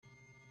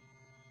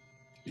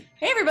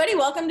Hey everybody,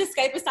 welcome to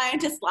Skype a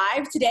Scientist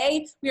Live.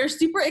 Today we are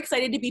super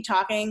excited to be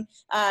talking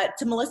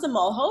to Melissa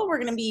Mulhall. We're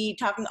going to be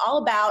talking all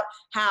about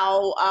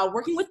how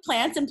working with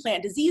plants and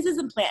plant diseases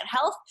and plant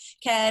health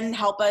can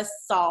help us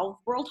solve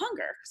world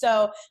hunger.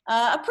 So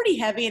a pretty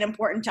heavy and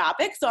important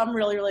topic, so I'm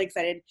really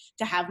excited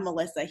to have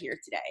Melissa here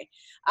today.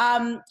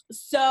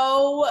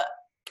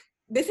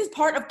 This is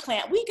part of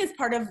Plant Week as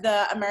part of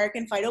the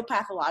American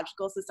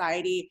Phytopathological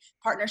Society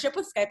partnership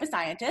with Skype a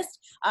Scientist.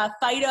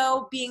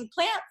 Phyto being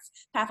plants,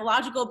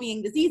 pathological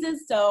being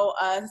diseases, so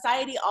a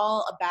society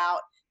all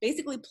about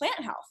basically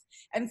plant health.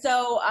 And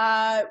so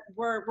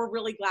we're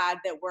really glad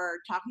that we're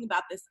talking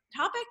about this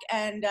topic,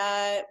 and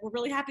we're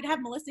really happy to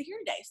have Melissa here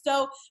today.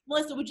 So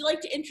Melissa, would you like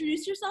to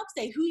introduce yourself,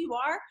 say who you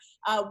are,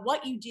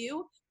 what you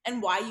do,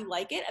 and why you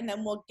like it, and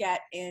then we'll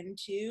get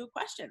into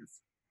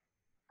questions.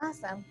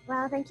 Awesome.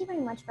 Well, thank you very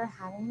much for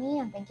having me,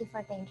 and thank you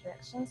for the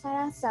introduction,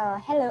 Sarah. So,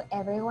 hello,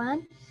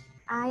 everyone.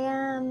 I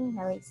am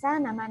Melissa,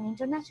 and I'm an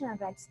international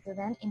grad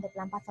student in the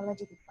plant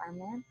pathology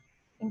department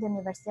in the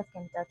University of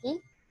Kentucky.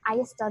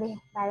 I study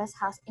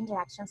virus-host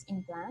interactions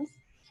in plants.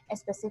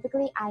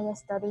 Specifically, I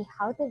study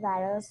how the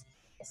virus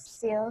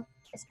steals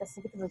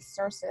specific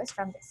resources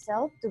from the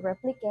cell to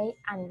replicate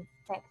and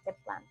infect the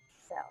plant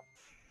cell.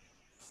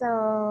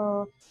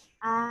 So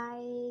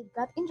I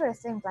got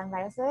interested in plant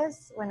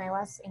viruses when I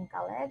was in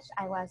college.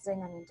 I was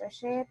doing an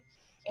internship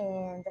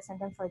in the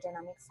Center for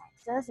Genomic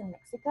Sciences in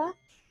Mexico.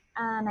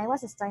 And I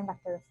was studying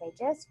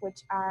bacteriophages,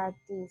 which are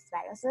these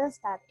viruses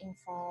that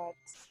infect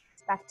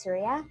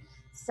bacteria.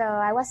 So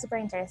I was super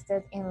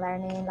interested in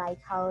learning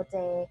how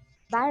the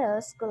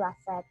virus could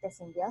affect the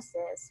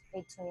symbiosis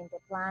between the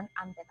plant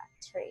and the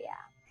bacteria.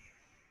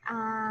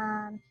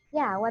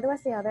 Yeah, what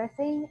was the other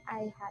thing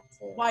I had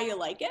to... Why you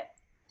like it?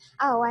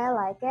 Oh, why I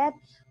like it?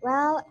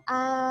 Well,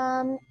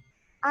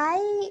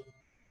 I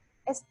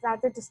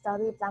started to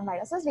study plant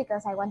viruses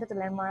because I wanted to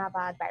learn more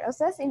about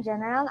viruses in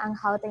general and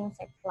how they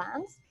infect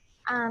plants.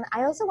 And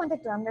I also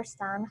wanted to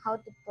understand how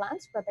the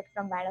plants protect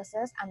from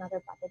viruses and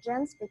other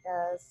pathogens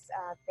because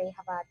they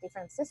have a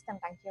different system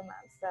than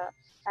humans. So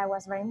that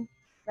was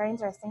very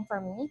interesting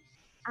for me.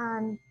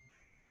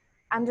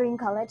 And during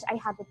college, I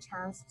had the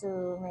chance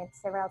to meet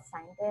several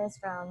scientists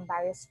from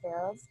various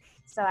fields.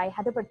 So I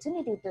had the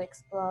opportunity to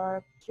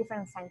explore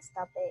different science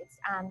topics,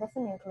 and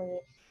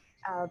definitely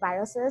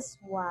viruses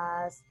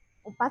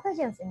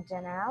pathogens in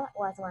general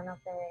was one of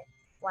the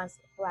ones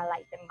who I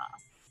like the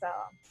most. So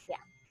yeah.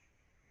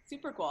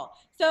 Super cool.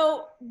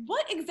 So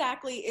what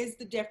exactly is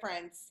the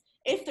difference,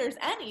 if there's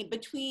any,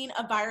 between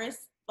a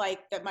virus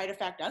that might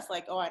affect us,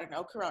 like, oh, I don't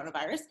know,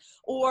 coronavirus,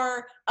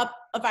 or a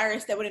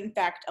virus that would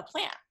infect a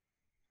plant?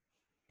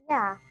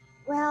 Yeah,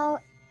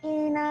 well,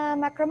 in a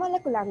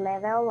macromolecular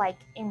level, like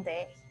in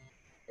the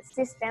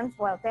systems,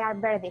 well, they are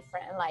very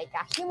different. Like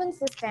a human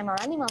system or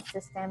animal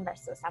system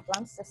versus a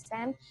plant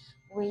system,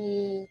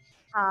 we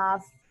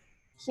have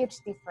huge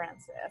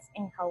differences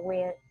in how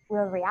we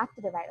will react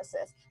to the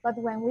viruses. But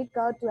when we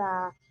go to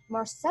a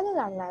more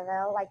cellular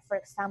level, like for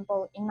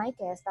example, in my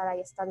case that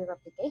I study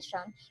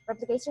replication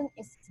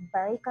is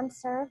very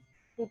conserved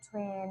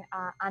between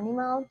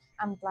animal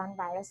and plant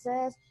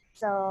viruses.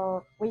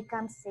 So we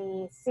can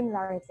see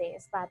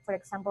similarities, but for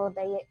example,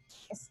 they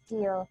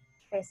steal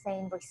the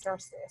same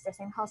resources, the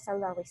same host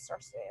cellular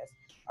resources,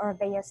 or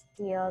they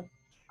steal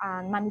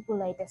and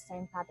manipulate the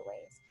same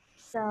pathways.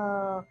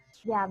 So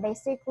yeah,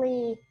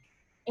 basically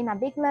in a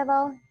big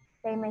level,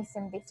 they may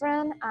seem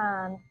different,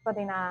 but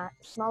in a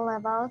small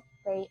level,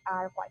 they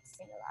are quite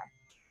similar.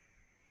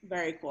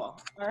 Very cool.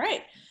 All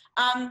right.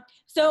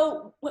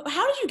 So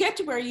how did you get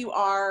to where you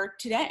are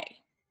today?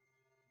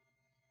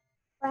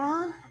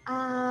 Well,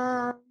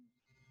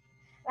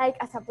 like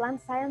as a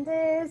plant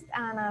scientist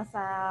and as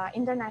an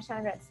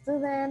international grad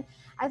student,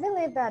 I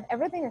believe that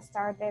everything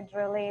started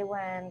really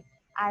when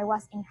I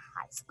was in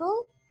high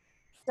school.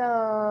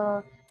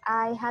 So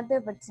I had the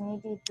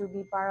opportunity to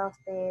be part of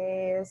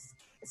this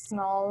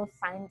small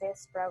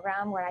scientist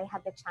program where I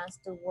had the chance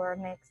to work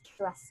next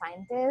to a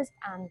scientist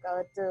and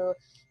go to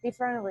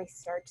different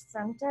research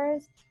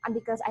centers. And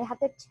because I had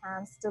the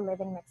chance to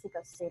live in Mexico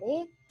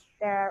City,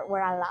 there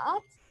were a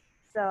lot.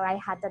 So I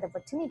had that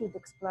opportunity to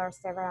explore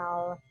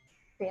several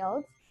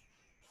fields.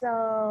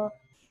 So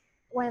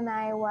when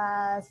I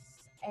was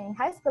in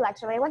high school,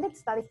 actually, I wanted to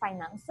study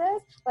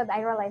finances, but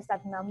I realized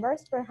that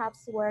numbers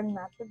perhaps were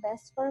not the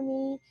best for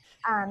me.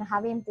 And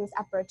having this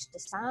approach to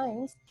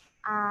science,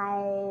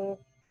 I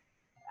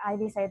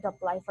decided to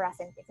apply for a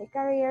scientific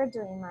career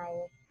during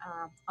my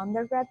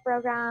undergrad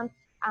program.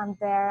 And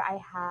there I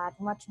had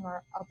much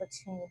more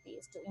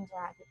opportunities to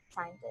interact with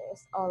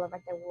scientists all over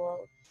the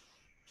world.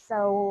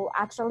 So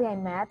actually, I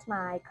met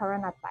my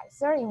current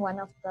advisor in one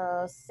of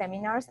those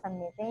seminars and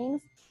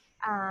meetings.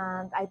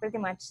 And I pretty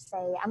much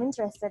say, I'm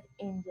interested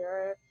in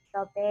your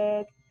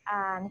topic.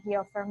 And he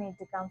offered me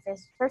to come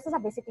first as a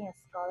visiting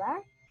scholar.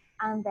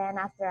 And then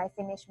after I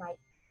finished my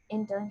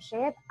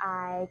internship,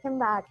 I came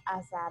back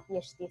as a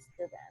PhD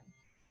student.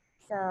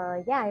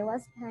 So yeah, it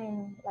was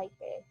kind of like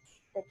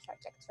the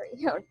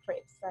trajectory or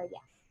trip. So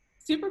yeah.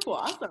 Super cool.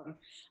 Awesome.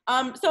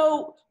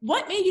 So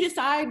what made you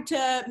decide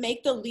to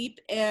make the leap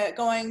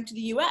going to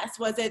the US?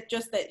 Was it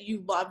just that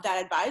you loved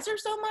that advisor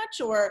so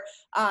much, or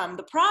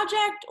the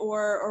project,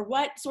 or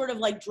what sort of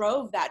like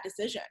drove that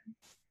decision?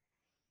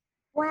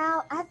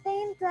 Well, I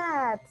think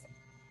that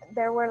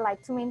there were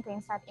like two main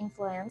things that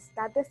influenced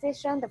that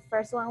decision. The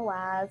first one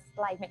was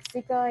like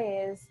Mexico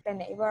is the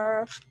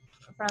neighbor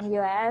from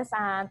US,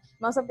 and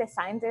most of the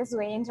scientists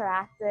we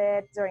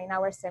interacted during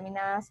our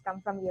seminars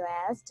come from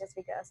US just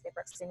because the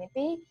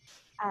proximity.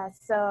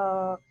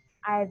 So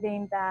I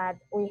think that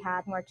we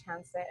had more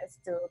chances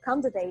to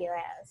come to the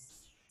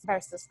US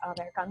versus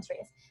other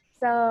countries.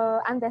 So,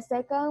 and the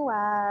second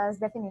was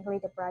definitely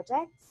the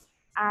project.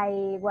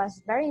 I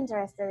was very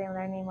interested in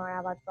learning more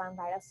about plant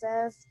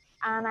viruses,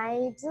 and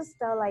I just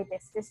felt like the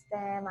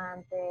system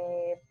and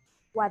the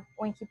what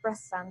when he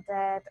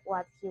presented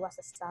what he was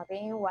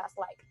studying was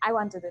like I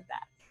want to do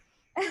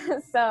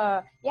that.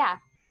 So yeah,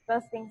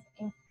 those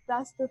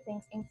two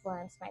things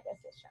influenced my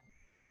decision.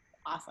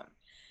 Awesome.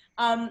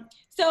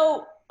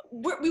 So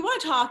we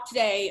want to talk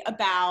today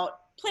about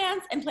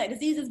plants and plant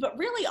diseases, but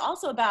really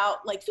also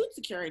about like food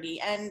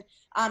security and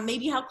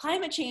maybe how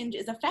climate change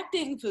is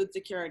affecting food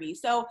security.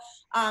 So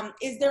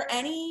is there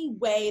any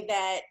way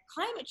that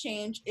climate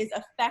change is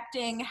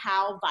affecting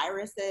how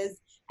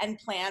viruses and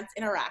plants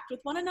interact with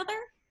one another?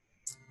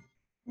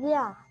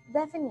 Yeah,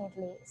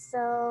 definitely.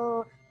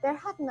 So there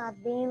have not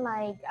been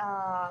like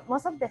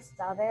most of the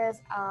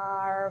studies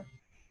are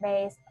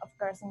based, of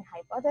course, in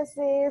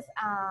hypotheses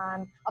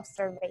and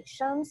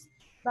observations.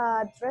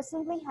 But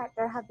recently,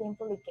 there have been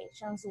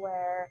publications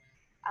where,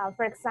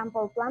 for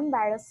example, plant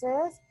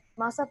viruses,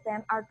 most of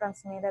them are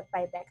transmitted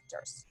by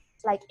vectors,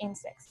 like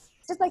insects,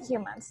 just like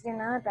humans. You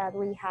know that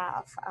we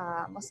have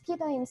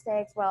mosquito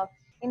insects. Well,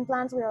 in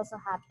plants we also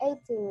have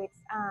aphids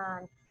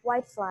and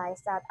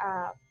whiteflies that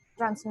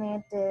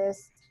transmit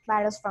this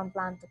virus from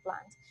plant to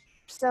plant.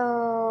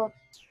 So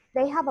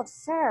they have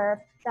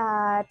observed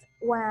that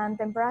when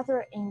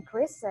temperature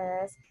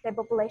increases, the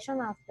population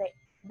of the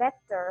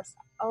vectors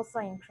also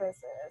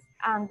increases.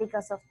 And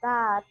because of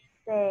that,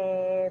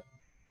 the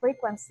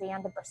frequency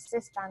and the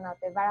persistence of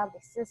the viral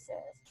diseases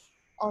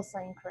also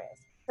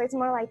increase. So it's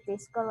more like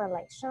these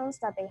correlations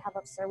that they have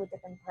observed with the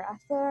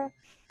temperature.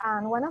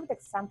 And one of the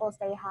examples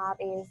they have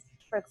is,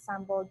 for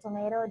example,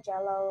 tomato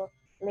yellow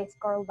leaf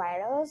curl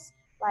virus,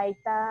 like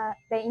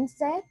the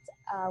insect,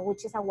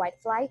 which is a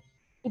whitefly,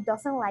 it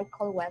doesn't like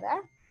cold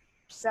weather.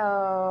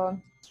 So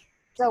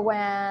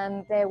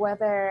when the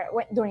weather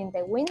during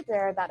the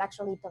winter that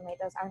actually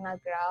tomatoes are not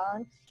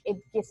grown, it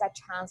gives a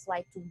chance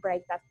like to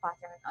break that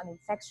pattern on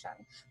infection.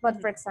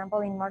 But for example,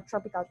 in more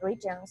tropical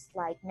regions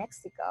like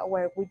Mexico,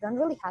 where we don't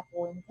really have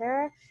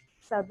winter,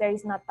 so there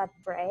is not that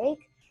break.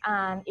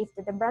 And if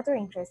the temperature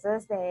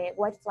increases, the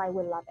whitefly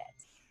will love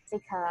it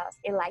because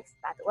it likes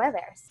bad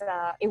weather. So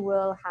it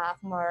will have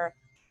more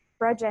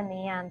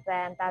progeny, and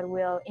then that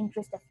will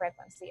increase the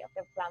frequency of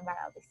the plant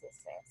viral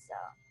diseases. So,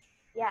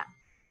 yeah.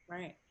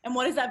 Right. And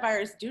what does that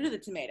virus do to the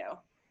tomato?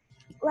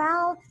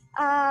 Well,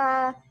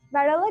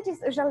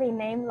 virologists usually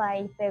name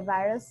like the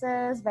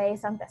viruses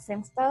based on the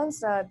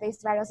symptoms. So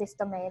this virus is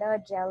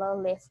tomato yellow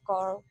leaf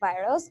curl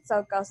virus. So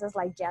it causes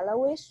like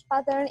yellowish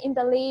pattern in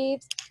the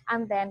leaves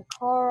and then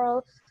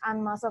curl,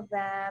 and most of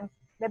them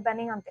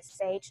depending on the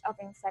stage of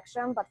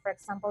infection. But for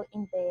example,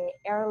 in the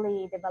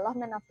early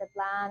development of the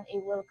plant,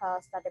 it will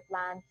cause that the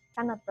plant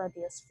cannot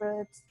produce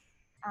fruits.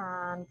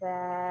 And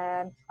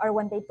then, or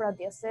when they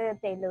produce it,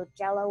 they look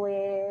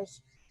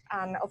yellowish.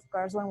 And of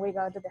course, when we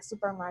go to the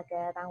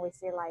supermarket and we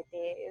see like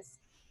these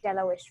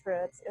yellowish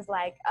fruits, it's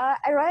like, I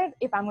rather,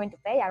 if I'm going to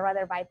pay, I'd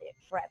rather buy the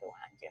red one,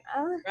 you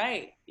know?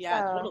 Right.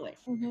 Yeah, So, totally.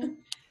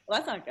 Well,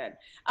 that's not good.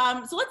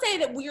 So let's say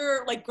that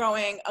we're like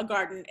growing a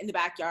garden in the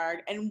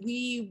backyard and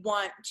we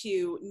want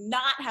to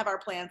not have our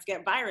plants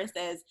get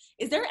viruses.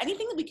 Is there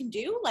anything that we can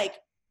do, like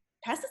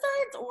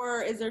pesticides,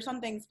 or is there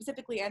something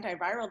specifically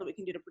antiviral that we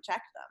can do to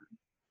protect them?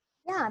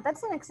 yeah,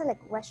 that's an excellent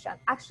question.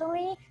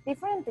 Actually,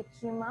 different to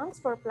humans,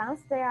 for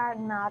plants, there are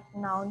not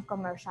known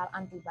commercial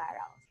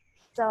antivirals.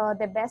 So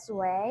the best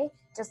way,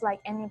 just like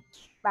any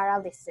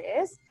viral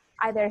disease,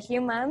 either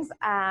humans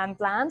and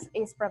plants,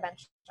 is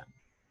prevention.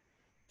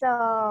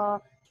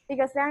 So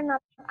because there are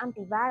not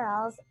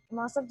antivirals,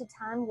 most of the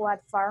time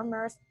what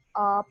farmers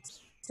opt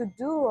to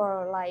do,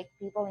 or like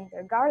people in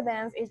their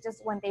gardens, is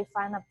just when they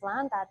find a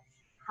plant that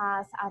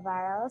has a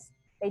virus,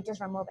 they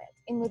just remove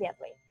it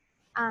immediately.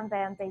 And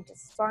then they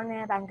just burn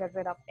it and get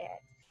rid of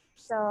it.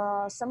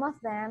 So some of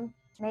them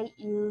may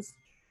use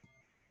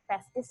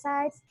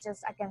pesticides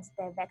just against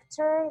the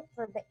vector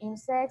for the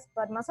insects,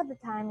 but most of the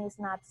time it's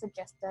not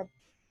suggested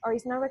or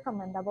it's not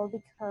recommendable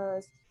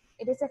because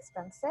it is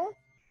expensive.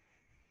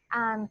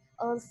 And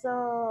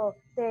also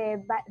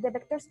the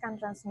vectors can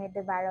transmit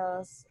the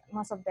virus,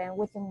 most of them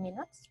within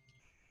minutes.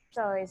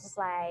 So it's just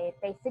like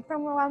they feed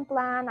from one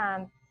plant,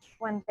 and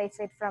when they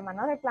feed from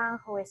another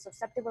plant who is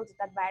susceptible to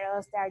that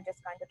virus, they are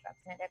just going to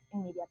transmit it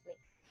immediately.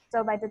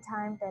 So by the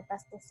time the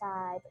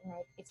pesticide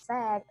make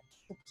effect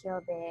to kill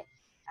the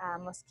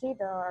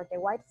mosquito or the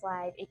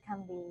whitefly, it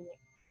can be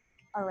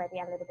already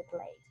a little bit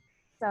late.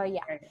 So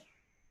yeah. Right.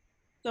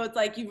 So it's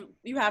like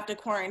you have to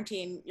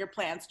quarantine your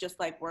plants just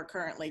like we're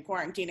currently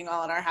quarantining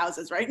all in our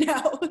houses right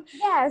now.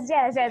 Yes,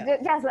 yes, yes, Yeah.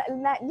 yes.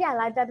 Yeah,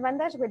 like the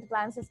advantage with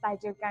plants is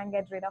that you can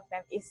get rid of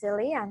them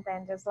easily, and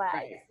then just like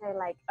Right. say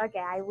like, okay,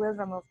 I will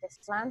remove this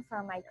plant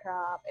from my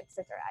crop,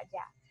 etc.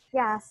 Yeah,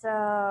 yeah.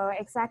 So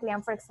exactly,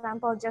 and for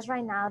example, just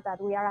right now that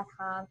we are at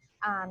home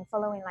and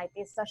following like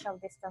this social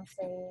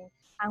distancing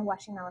and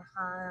washing our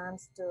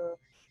hands to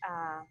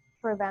uh,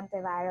 prevent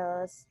the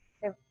virus,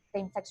 the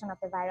infection of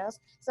the virus.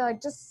 So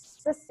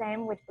just the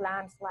same with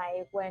plants,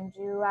 like when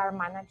you are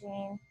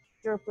managing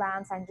your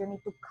plants and you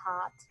need to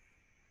cut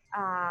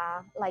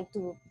like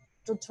to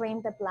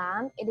trim the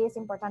plant, it is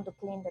important to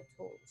clean the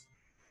tools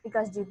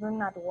because you do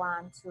not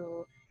want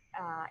to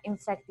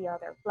infect the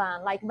other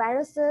plant. Like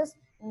viruses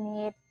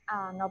need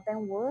an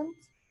open wound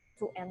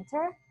to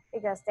enter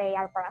because they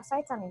are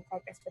parasites and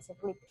infect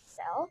specifically the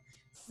cell.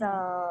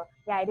 So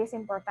yeah, it is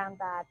important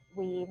that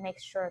we make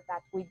sure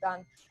that we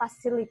don't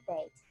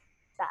facilitate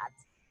that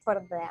for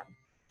them.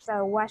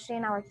 So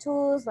washing our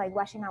tools, like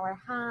washing our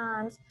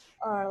hands,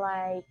 or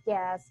like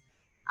yes,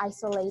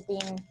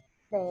 isolating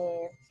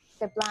the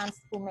the plants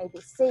who may be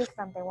sick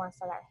from the ones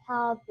that are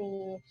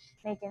healthy,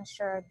 making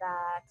sure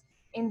that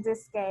in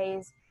this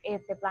case,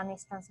 if the plant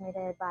is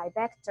transmitted by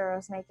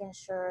vectors, making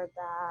sure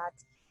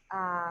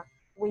that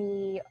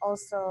we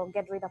also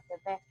get rid of the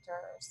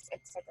vectors,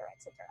 etc.,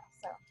 etc.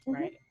 So,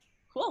 Right.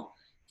 Cool.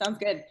 Sounds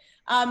good.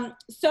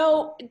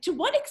 So to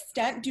what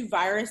extent do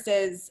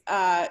viruses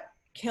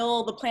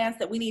kill the plants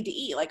that we need to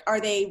eat? Like,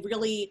 are they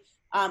really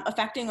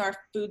affecting our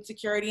food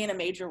security in a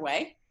major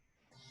way?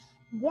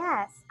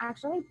 yes,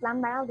 actually,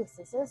 plant viral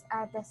diseases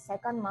are the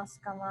second most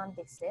common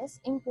disease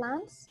in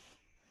plants,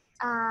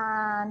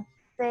 and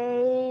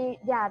they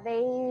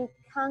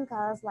can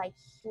cause like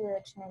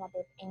huge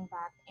negative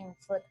impact in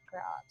food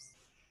crops.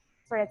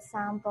 For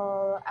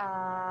example,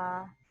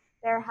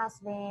 there has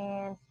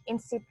been in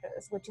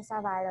citrus, which is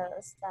a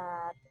virus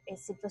that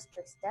is Citrus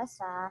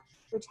tristeza,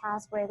 which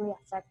has greatly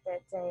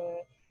affected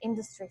the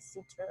industry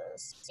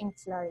citrus in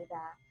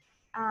Florida.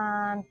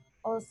 And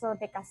also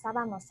the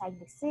cassava mosaic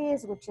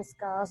disease, which is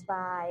caused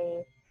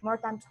by more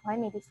than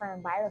 20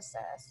 different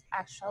viruses,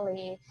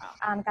 actually.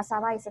 Wow.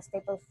 Cassava is a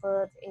staple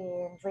food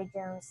in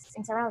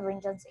several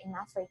regions in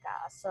Africa.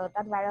 So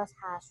that virus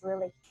has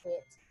really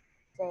hit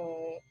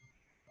the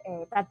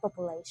that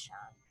population.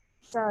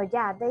 So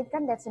yeah, they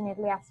can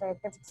definitely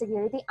affect the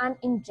security, and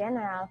in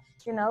general,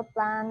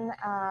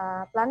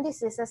 plant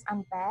diseases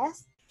and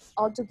pests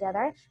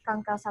altogether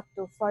can cause up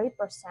to 40%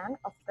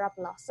 of crop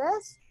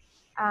losses,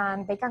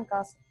 and they can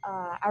cost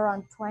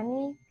around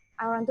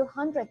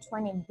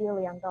 $220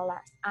 billion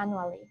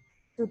annually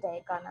to the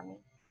economy,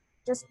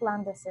 just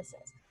plant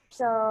diseases.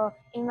 So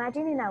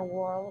imagine in a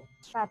world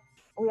that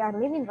we are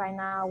living right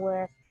now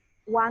where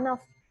one of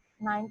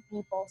 9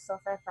 people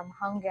suffer from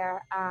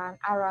hunger and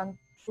around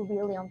 2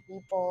 billion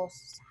people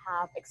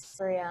have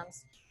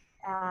experienced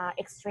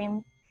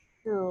extreme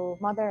to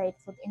moderate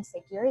food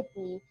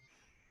insecurity,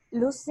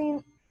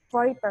 losing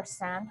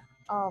 40%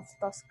 of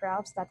those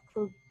crops that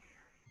could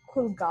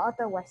go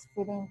towards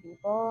feeding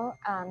people,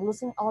 and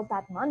losing all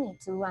that money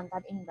too, and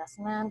that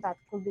investment that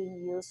could be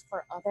used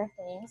for other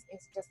things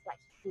is just like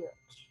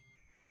huge.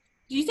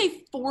 Did you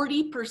say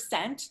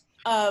 40%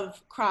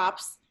 of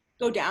crops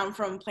go down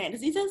from plant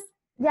diseases?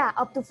 Yeah,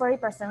 up to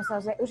 40%.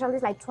 So usually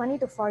it's like 20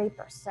 to 40%.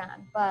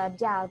 But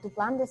yeah, to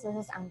plant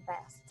diseases and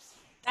pests.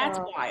 That's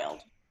So wild.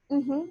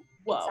 it's a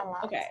Whoa.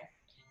 lot. Okay.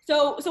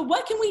 So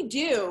what can we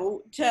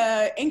do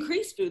to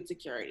increase food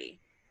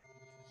security?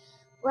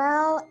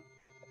 Well,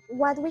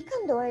 what we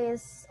can do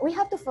is we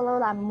have to follow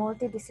a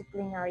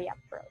multidisciplinary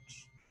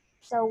approach.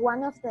 So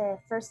one of the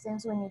first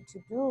things we need to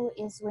do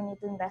is we need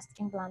to invest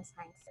in plant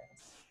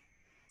sciences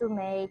to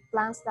make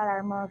plants that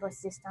are more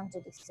resistant to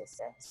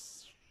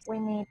diseases. We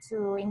need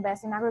to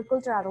invest in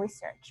agricultural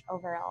research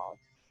overall,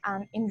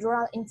 and in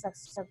rural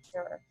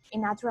infrastructure,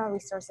 in natural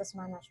resources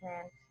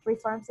management,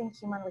 reforms in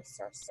human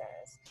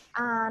resources.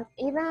 And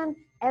even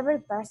every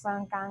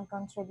person can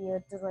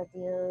contribute to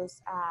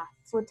reduce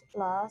food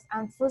loss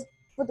and food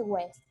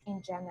waste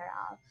in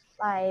general.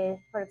 Like,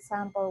 for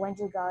example, when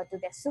you go to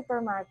the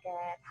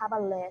supermarket, have a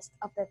list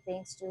of the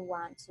things you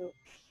want to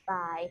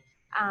buy.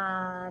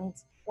 And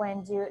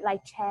when you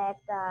like check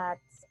that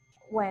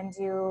when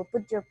you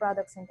put your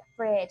products in the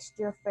fridge,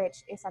 your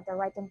fridge is at the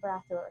right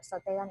temperature so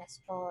they don't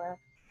spoil.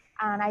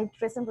 And I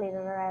recently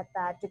read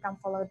that you can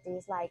follow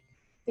this like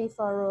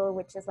FIFO rule,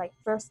 which is like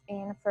first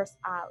in, first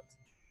out.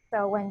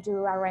 So when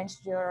you arrange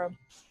your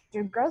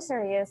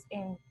groceries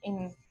in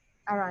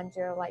around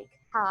your like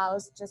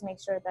house, just make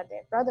sure that the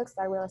products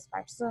that will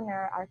expire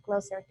sooner are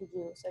closer to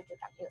you so you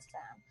can use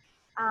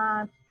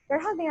them. There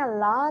have been a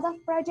lot of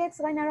projects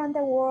going around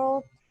the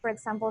world. For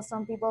example,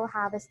 some people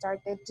have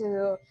started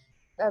to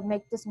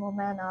make this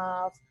movement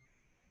of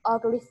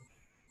ugly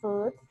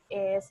food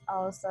is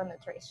also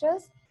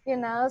nutritious,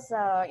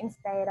 so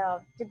instead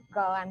of to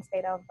go and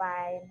instead of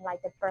buying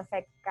like the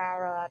perfect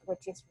carrot,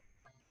 which is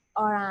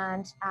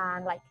orange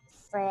and like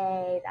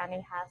straight, and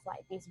it has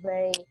like this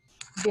very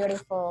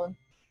beautiful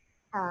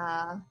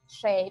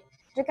shape.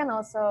 You can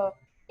also,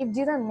 if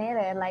you don't need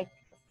it, like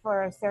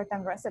for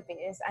certain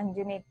recipes, and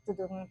you need to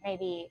do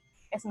maybe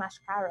smashed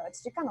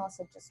carrots, you can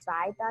also just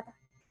buy that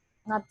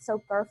not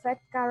so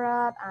perfect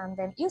carrot and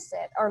then use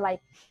it, or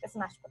like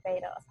smashed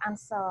potatoes and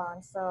so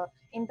on. So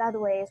in that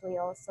ways, we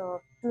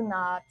also do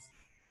not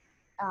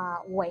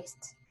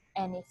waste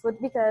any food,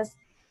 because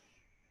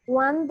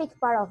one big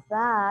part of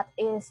that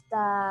is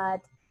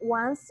that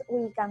once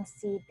we can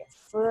see the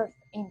food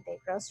in the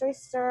grocery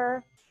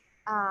store,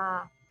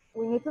 uh,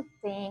 we need to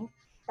think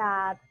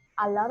that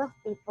a lot of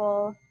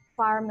people,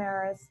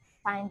 farmers,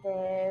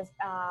 scientists,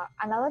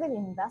 a lot of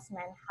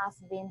investment has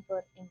been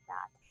put in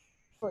that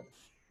food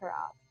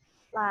crop,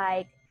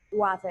 like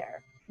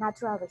water,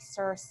 natural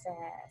resources,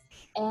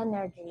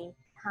 energy,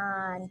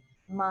 time,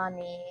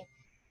 money,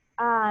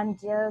 and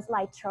just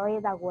like throw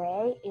it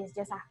away is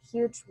just a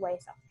huge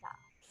waste of time.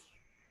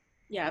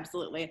 Yeah,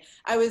 absolutely.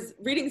 I was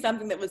reading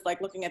something that was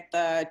like looking at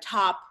the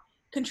top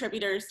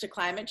contributors to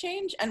climate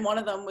change, and one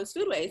of them was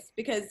food waste,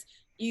 because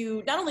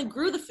you not only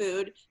grew the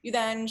food, you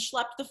then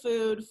schlepped the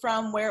food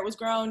from where it was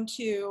grown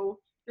to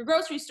your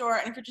grocery store,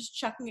 and if you're just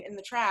chucking it in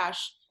the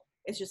trash,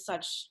 it's just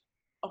such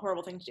a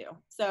horrible thing to do. Yeah,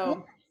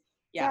 So,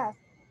 yeah. yes,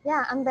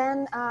 yeah, and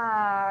then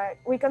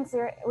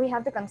we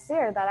have to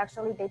consider that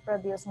actually they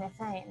produce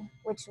methane,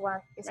 which one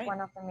is Right.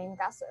 one of the main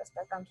gases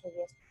that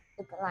contributes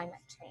to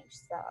climate change.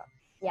 So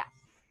yeah.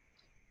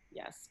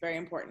 Yes, very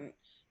important.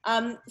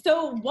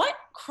 So, what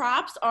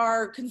crops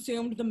are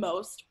consumed the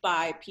most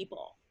by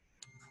people?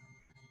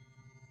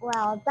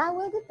 Well, that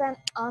will depend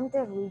on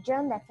the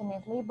region,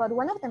 definitely. But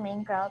one of the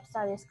main crops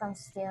that is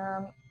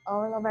consumed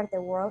all over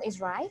the world is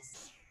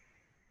rice.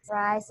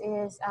 Rice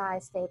is a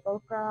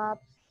staple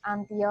crop.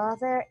 And the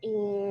other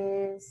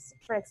is,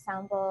 for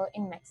example,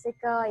 in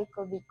Mexico, it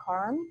could be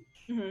corn.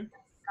 Mm-hmm.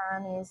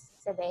 Corn is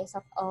the base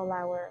of all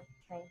our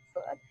main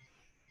food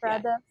Yeah.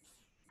 products.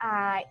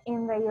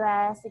 In the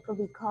US, it could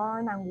be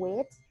corn and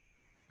wheat,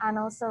 and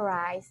also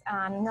rice.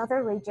 And in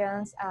other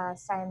regions,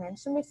 as I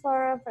mentioned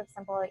before, for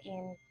example,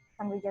 in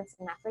some regions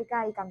in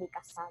Africa, it can be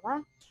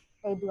cassava.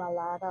 They do a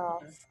lot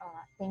of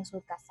things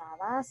with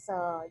cassava.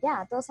 So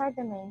yeah, those are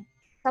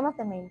some of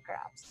the main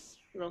crops.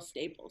 Real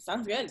staple.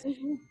 Sounds good.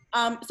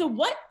 Mm-hmm. So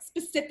what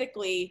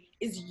specifically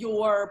is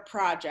your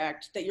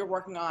project that you're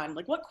working on?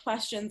 Like, what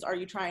questions are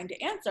you trying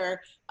to answer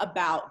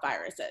about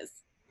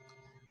viruses?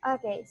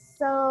 Okay,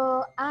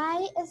 so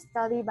I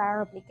study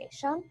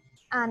bioreplication,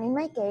 and in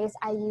my case,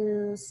 I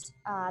use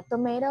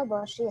tomato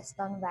bushy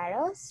stone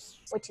virus,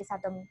 which is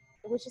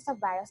a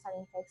virus that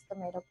infects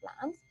tomato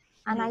plants,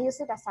 and I Mm-hmm. use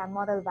it as a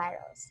model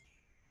virus.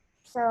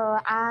 So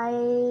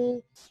I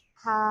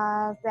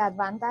have the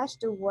advantage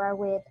to work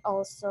with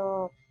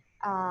also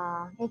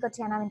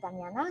Nicotiana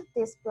ventamiana.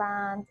 This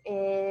plant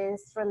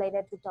is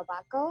related to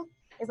tobacco.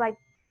 It's like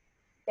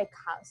the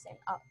cousin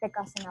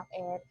of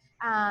it.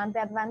 And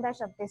the advantage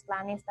of this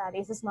plant is that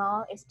it's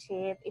small, it's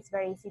cheap, it's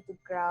very easy to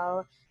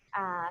grow.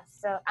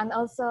 And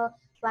also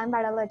plant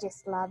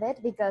biologists love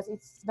it because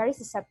it's very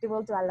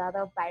susceptible to a lot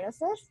of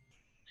viruses.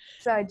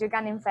 So you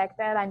can infect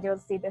it and you'll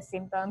see the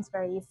symptoms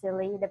very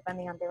easily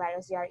depending on the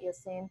virus you are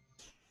using.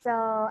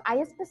 So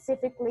I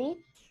specifically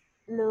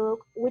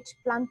look which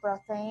plant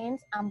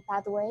proteins and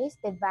pathways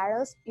the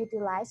virus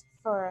utilized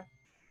for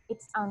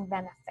its own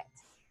benefit.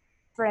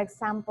 For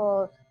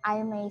example,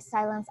 I may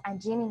silence a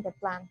gene in the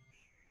plant.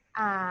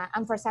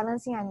 And for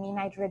silencing, I mean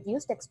I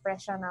reduce the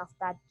expression of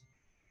that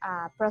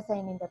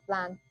protein in the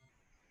plant.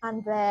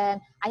 And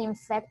then I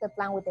infect the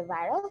plant with the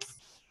virus,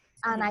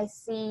 and I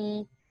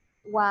see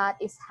what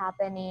is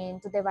happening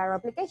to the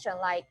viral replication.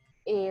 Like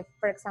if,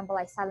 for example,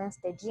 I silence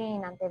the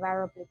gene and the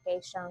viral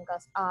replication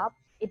goes up,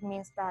 it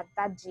means that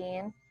that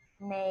gene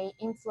may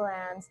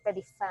influence the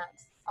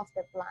defense of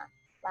the plant.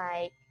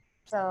 Like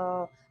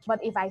so,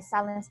 but if I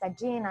silence the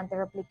gene and the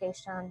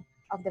replication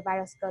of the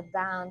virus goes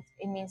down,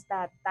 it means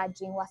that that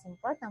gene was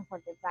important for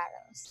the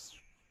virus.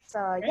 So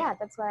Right. yeah,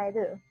 that's what I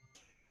do.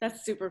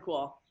 That's super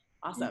cool.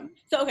 Mm-hmm. Awesome.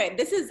 So, okay,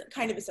 this is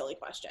kind of a silly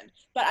question,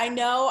 but I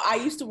know I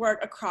used to work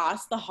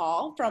across the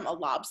hall from a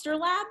lobster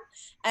lab.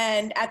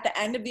 And at the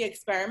end of the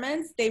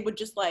experiments, they would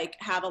just like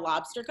have a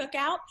lobster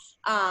cookout.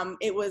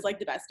 It was like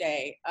the best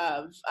day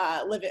of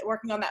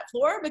working on that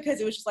floor because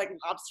it was just like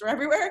lobster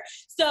everywhere.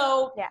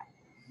 So, Yeah.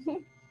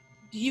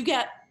 do you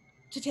get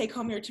to take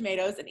home your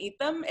tomatoes and eat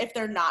them if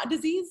they're not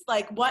diseased?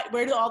 Like,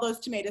 where do all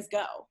those tomatoes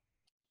go?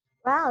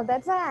 Wow,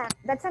 that's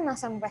an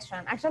awesome question.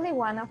 Actually,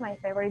 one of my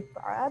favorite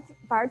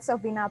parts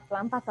of being a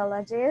plant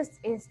pathologist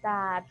is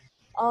that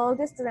all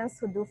the students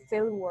who do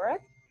field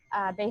work,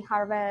 they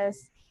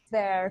harvest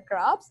their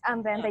crops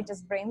and then they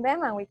just bring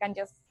them and we can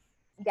just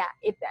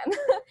eat them.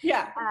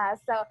 Yeah.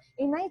 So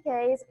in my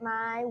case,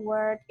 my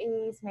work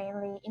is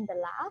mainly in the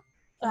lab,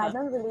 so I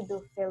don't really do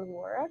field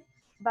work.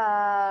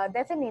 But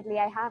definitely,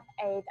 I have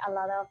ate a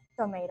lot of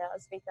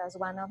tomatoes because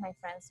one of my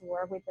friends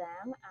worked with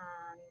them,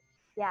 and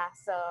yeah,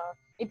 so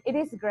it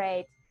is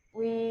great.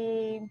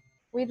 We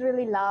we'd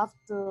really love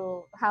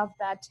to have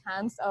that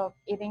chance of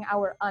eating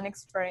our own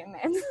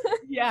experiments.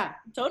 Yeah,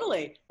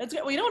 totally. That's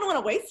good. We don't want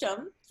to waste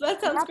them. So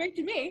that sounds Yep. great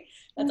to me.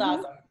 That's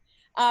Mm-hmm.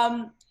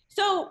 awesome.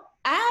 So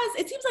as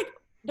it seems like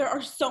there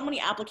are so many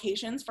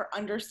applications for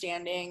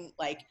understanding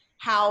like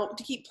how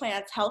to keep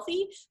plants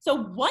healthy. So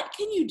what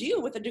can you do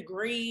with a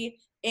degree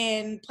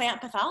in plant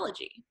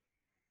pathology?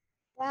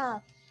 Yeah,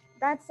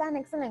 that's an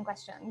excellent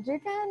question. You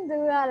can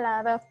do a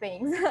lot of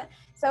things.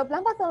 So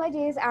plant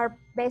pathologists are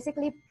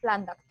basically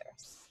plant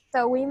doctors.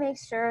 So we make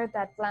sure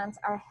that plants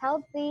are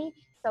healthy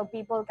so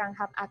people can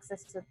have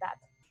access to that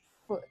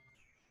food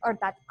or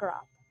that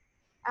crop.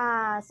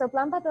 So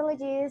plant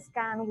pathologists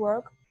can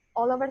work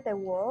all over the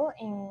world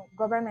in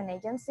government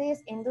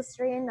agencies,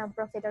 industry,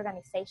 nonprofit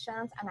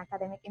organizations, and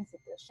academic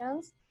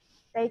institutions.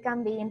 They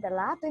can be in the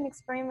lab doing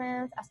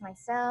experiments as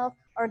myself,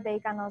 or they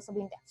can also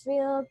be in the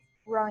field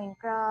growing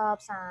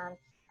crops and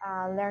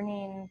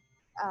learning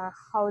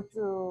how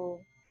to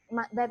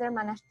better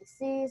manage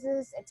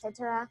diseases,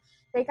 etc.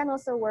 They can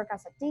also work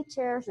as a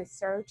teachers,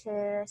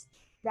 researchers,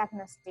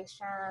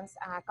 diagnosticians,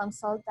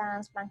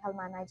 consultants, plant health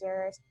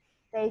managers.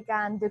 They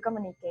can do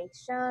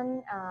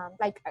communication,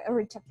 like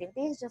reach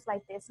activities, just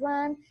like this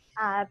one.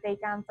 They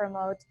can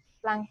promote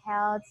plant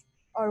health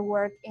or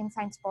work in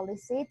science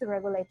policy to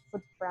regulate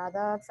food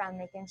products and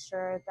making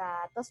sure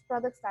that those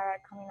products that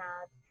are coming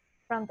out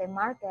from the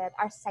market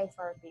are safe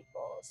for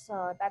people.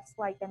 So that's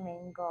like the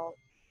main goal.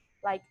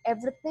 Like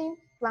everything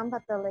plant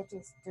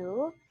pathologists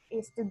do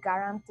is to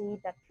guarantee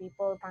that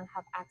people can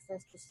have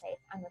access to safe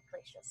and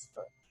nutritious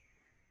food.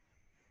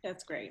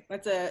 That's great.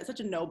 That's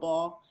such a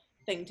noble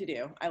thing to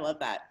do. I love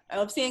that. I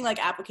love seeing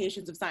like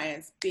applications of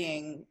science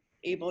being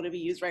able to be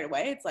used right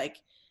away. It's like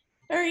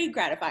very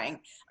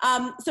gratifying.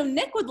 So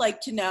Nick would like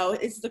to know,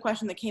 this is the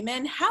question that came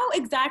in, how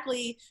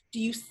exactly do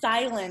you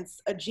silence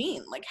a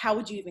gene? Like how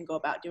would you even go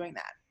about doing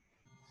that?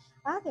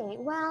 Okay,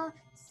 well,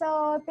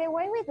 so the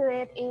way we do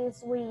it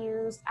is we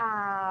use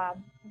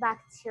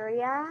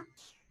bacteria,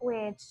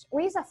 which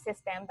we use a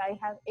system that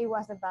it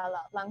was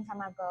developed long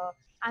time ago.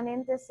 And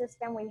in this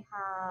system, we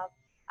have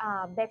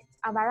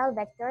a viral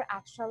vector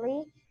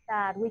actually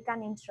that we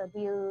can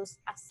introduce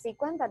a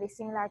sequence that is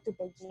similar to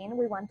the gene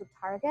we want to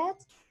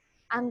target.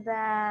 And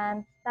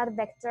then that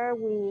vector,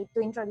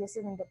 to introduce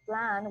it in the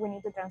plant, we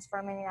need to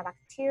transform it in a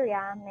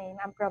bacteria named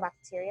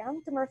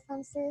Agrobacterium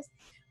tumoricensis,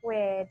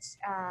 which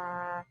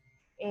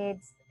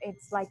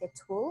it's like a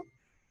tool.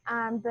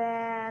 And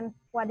then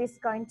what it's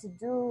going to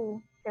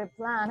do, the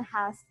plant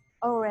has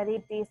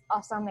already this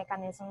awesome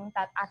mechanism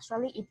that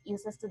actually it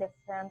uses to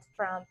defend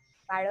from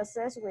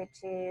viruses,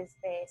 which is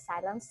the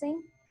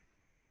silencing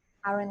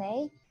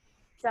RNA.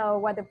 So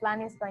what the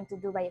plant is going to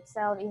do by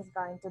itself is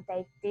going to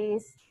take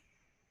this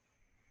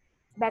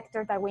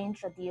vector that we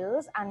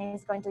introduce and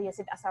it's going to use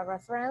it as a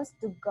reference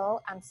to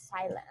go and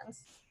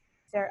silence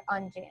their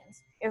own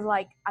genes. It's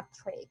like a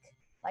trick.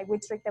 Like we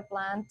trick the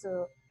plant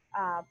to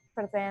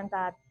pretend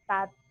that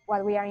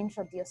what we are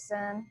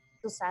introducing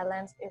to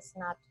silence is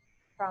not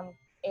from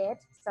it,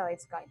 so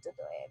it's going to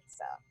do it.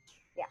 So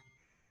yeah.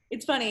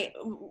 It's funny.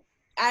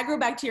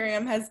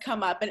 Agrobacterium has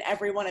come up in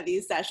every one of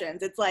these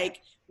sessions. It's like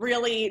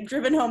really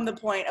driven home the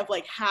point of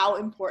like how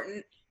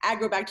important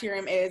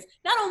Agrobacterium is,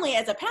 not only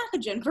as a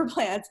pathogen for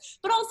plants,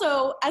 but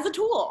also as a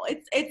tool.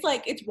 It's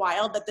like, it's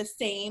wild that the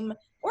same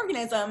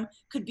organism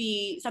could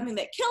be something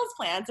that kills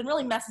plants and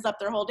really messes up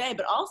their whole day,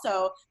 but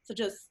also such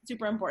a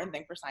super important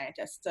thing for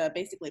scientists to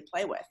basically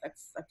play with.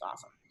 That's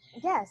awesome.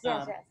 Yes.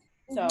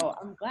 So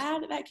I'm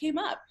glad that came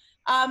up.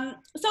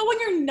 So when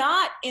you're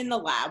not in the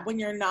lab, when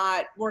you're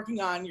not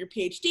working on your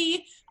PhD,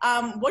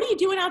 what are you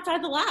doing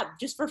outside the lab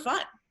just for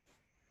fun?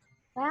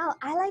 Well,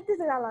 I like to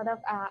do a lot of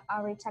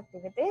outreach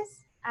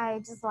activities. I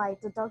just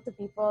like to talk to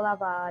people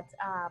about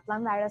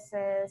plant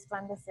viruses,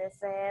 plant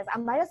diseases,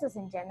 and viruses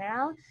in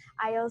general.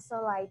 I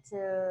also like to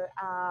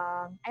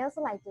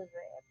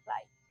read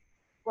like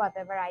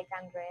whatever I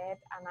can read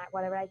and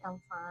whatever I can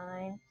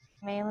find,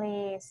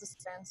 mainly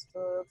suspense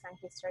books and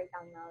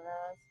historical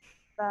novels.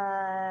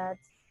 But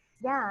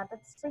yeah,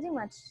 that's pretty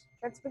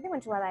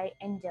much what I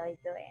enjoy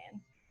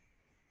doing.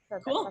 So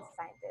Cool. that's a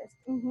scientist.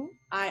 Mm-hmm.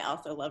 I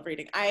also love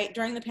reading.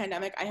 During the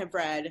pandemic, I have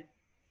read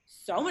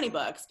so many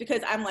books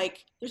because I'm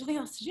like, there's nothing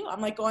else to do.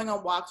 I'm like going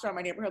on walks around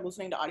my neighborhood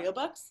listening to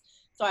audiobooks.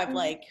 So I've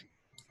like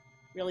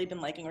really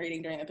been liking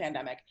reading during the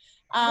pandemic.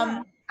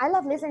 Yeah, I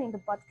love listening to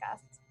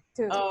podcasts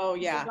too. Oh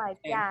yeah.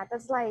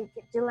 That's like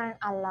you learn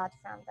a lot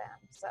from them.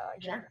 So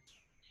yeah. Sure.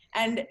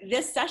 And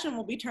this session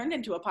will be turned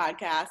into a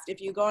podcast. If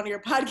you go onto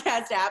your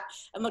podcast app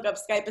and look up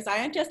Skype a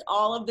Scientist,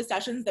 all of the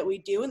sessions that we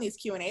do in these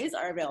Q&As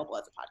are available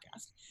as a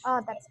podcast.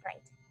 Oh, that's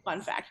great. Fun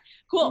fact.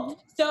 Cool.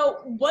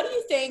 So what do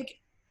you think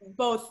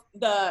both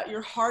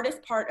your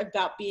hardest part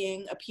about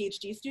being a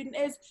PhD student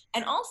is,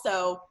 and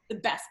also the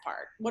best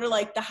part? What are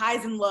like the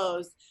highs and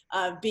lows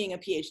of being a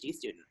PhD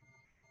student?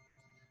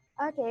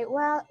 Okay,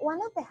 well, one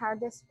of the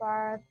hardest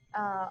part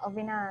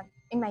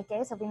in my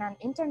case, of being an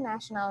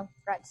international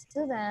grad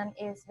student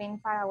is being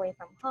far away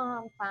from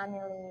home,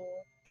 family,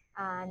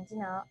 and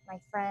my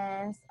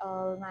friends,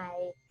 all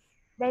my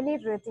daily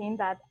routine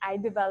that I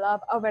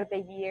developed over the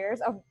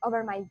years,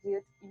 over my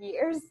youth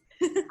years.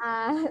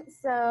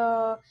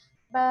 So,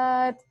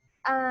 but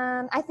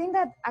I think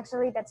that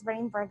actually that's very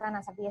important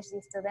as a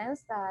PhD student,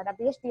 that a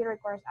PhD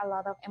requires a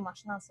lot of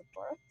emotional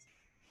support.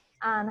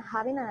 And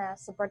having a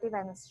supportive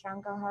and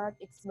strong cohort,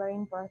 it's very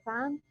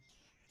important.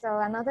 So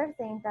another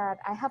thing that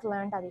I have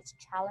learned that is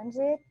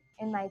challenging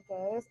in my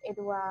case, it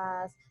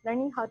was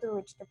learning how to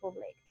reach the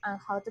public and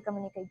how to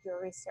communicate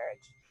your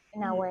research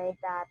in a way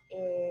that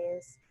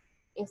is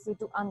easy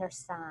to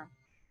understand,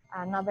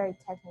 not very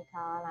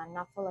technical and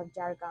not full of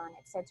jargon,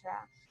 etc.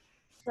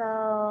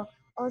 So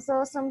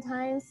also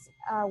sometimes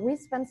we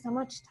spend so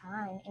much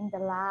time in the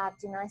lab,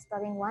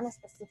 studying one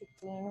specific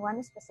thing,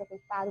 one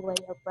specific pathway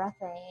or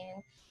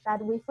protein, that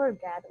we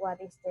forget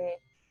what is the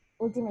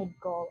ultimate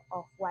goal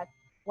of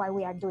why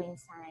we are doing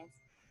science.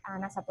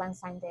 And as a plant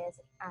scientist,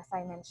 as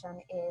I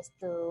mentioned, is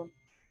to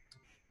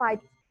fight,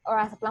 or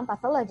as a plant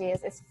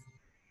pathologist, is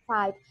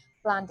fight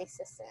plant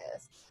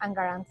diseases and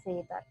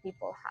guarantee that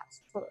people have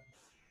food.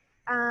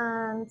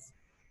 And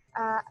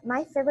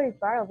my favorite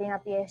part of being a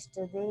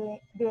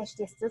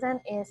PhD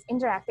student is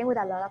interacting with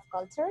a lot of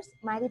cultures.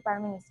 My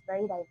department is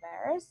very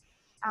diverse.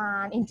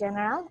 And in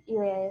general,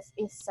 US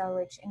is so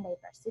rich in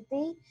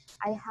diversity.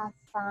 I have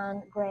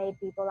found great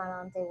people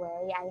along the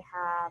way. I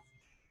have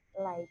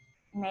like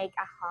make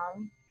a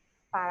home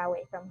far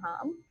away from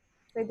home,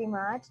 pretty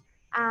much.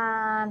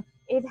 And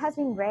it has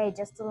been great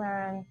just to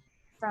learn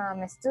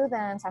from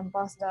students and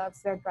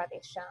postdocs their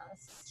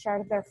traditions,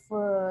 share their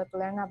food,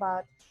 learn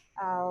about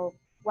uh,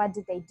 what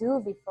did they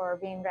do before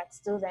being grad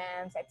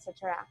students,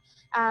 etc.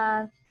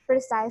 And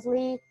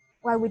precisely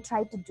what we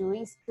try to do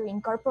is to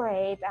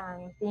incorporate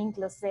and be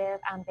inclusive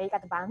and take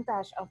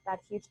advantage of that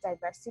huge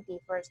diversity.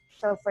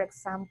 So, for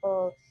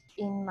example,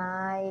 in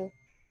my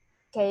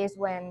case,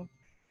 when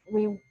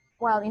we,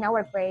 well, in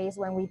our case,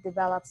 when we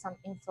develop some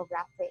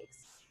infographics,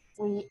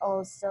 we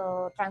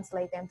also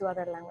translate them to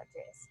other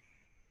languages,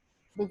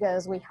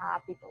 because we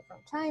have people from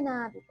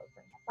China, people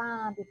from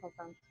Japan, people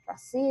from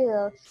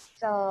Brazil.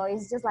 So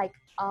it's just like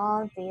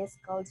all this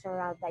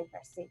cultural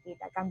diversity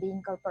that can be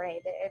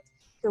incorporated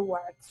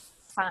towards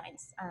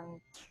science and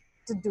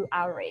to do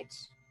outreach.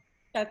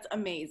 That's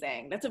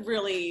amazing. That's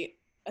really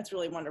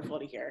wonderful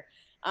to hear.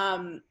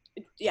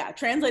 Yeah,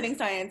 translating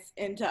science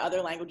into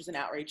other languages and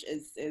outreach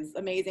is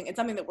amazing. It's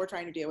something that we're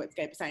trying to do at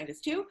Skype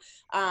Scientists too,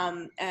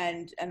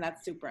 and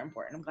that's super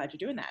important. I'm glad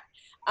you're doing that.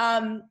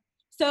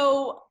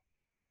 So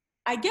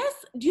I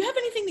guess, do you have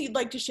anything that you'd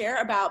like to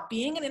share about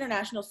being an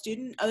international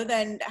student, other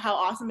than how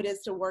awesome it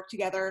is to work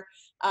together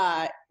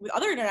with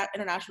other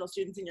international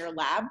students in your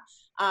lab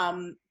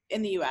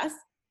in the U.S.?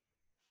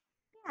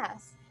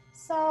 Yes.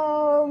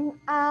 So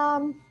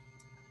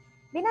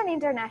being an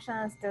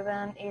international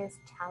student is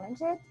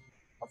challenging,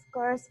 of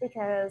course,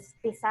 because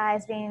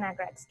besides being a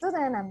grad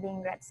student and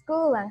being grad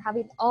school and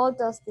having all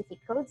those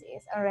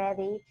difficulties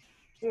already,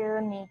 you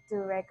need to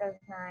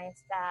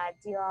recognize that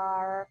you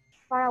are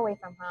far away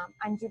from home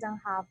and you don't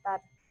have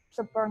that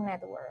support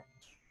network.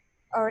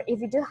 Or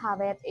if you do have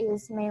it, it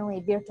is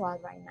mainly virtual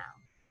right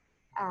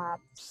now.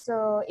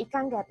 So it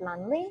can get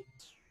lonely,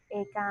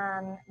 it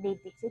can be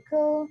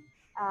difficult,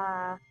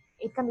 uh,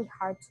 it can be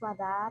hard to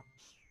adapt.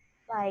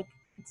 Like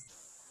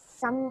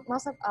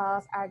most of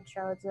us are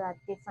drawn to a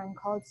different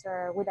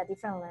culture with a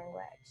different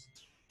language.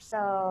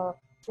 So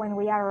when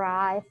we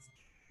arrive,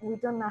 we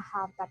do not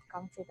have that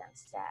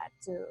confidence yet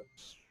to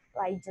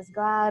like just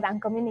go out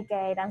and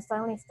communicate and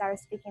suddenly start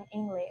speaking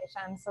English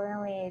and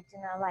suddenly,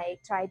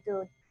 like try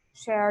to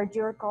share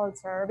your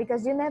culture,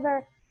 because you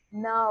never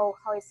know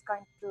how it's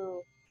going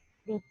to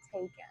be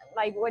taken.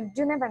 Like what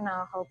you never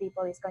know how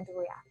people is going to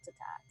react to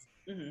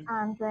that. Mm-hmm.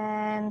 And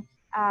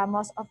then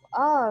most of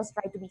us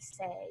try to be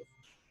safe.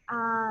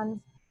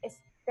 And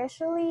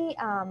especially,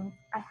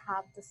 I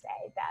have to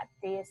say that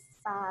this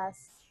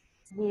past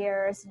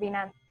years being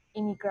an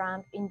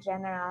immigrant in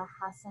general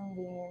hasn't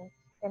been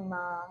the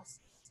most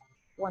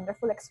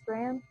wonderful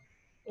experience.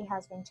 It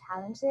has been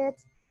challenging.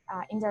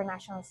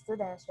 International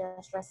students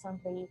just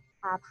recently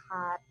have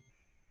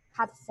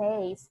had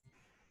faced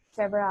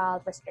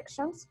several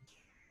restrictions,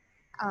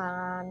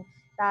 and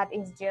that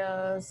is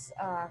just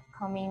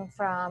coming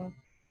from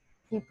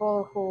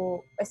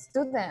people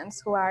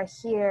students who are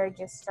here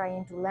just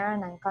trying to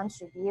learn and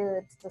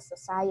contribute to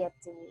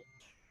society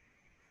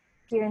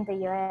here in the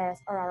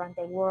US or around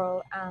the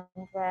world,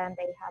 and then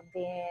they have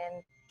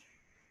been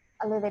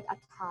a little bit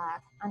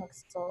attacked and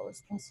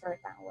exposed in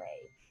certain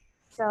way.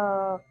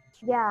 So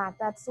yeah,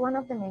 that's one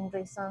of the main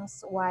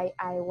reasons why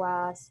I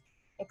was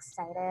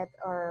excited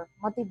or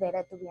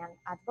motivated to be an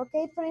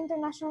advocate for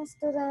international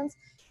students,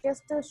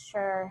 just to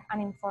share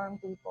and inform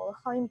people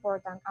how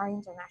important are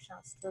international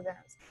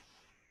students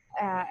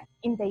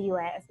in the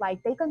US.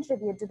 Like they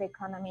contribute to the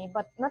economy,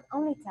 but not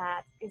only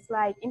that, it's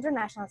like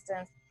international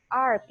students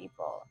are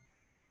people.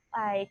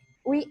 Like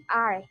we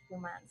are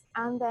humans,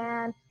 and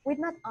then we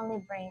not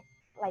only bring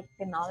like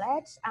the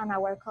knowledge and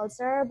our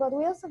culture, but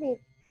we also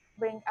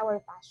bring our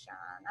passion,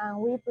 and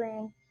we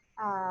bring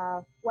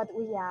what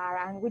we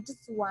are, and we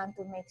just want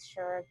to make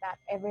sure that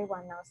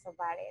everyone knows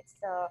about it.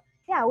 So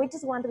yeah, we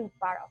just want to be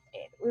part of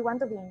it. We want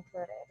to be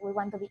included. We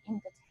want to be in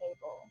the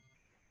table.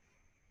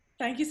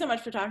 Thank you so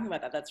much for talking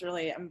about that. That's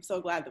really, I'm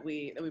so glad that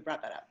we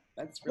brought that up.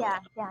 That's really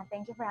yeah.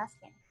 Thank you for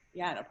asking.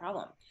 Yeah, no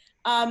problem.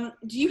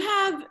 Do you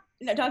have,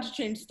 not to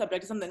change the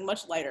subject to something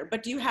much lighter,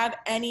 but do you have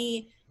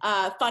any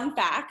fun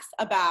facts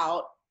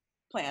about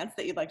plants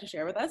that you'd like to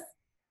share with us?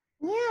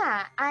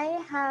 Yeah,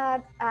 I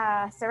had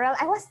several.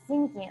 I was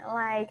thinking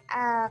like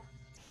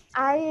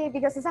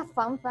because it's a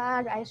fun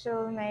fact, I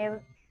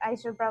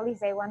should probably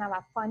say one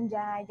about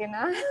fungi, you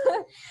know.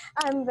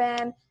 And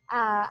then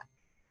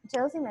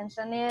Chelsea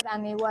mentioned it,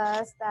 and it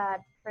was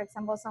that, for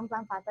example, some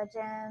plant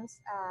pathogens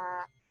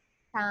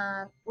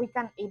we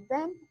can eat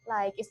them,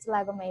 like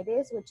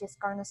Stylogomedes, which is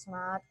cornus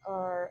mud,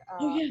 or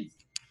Oh, yes.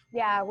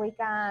 yeah, we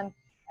can.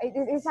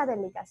 It's a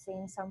delicacy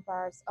in some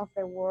parts of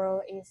the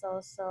world. It's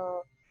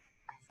also,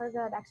 I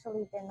forgot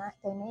actually the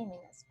name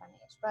in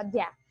Spanish, but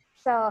yeah.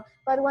 So,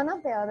 but one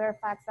of the other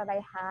facts that I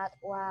had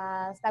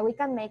was that we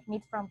can make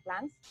meat from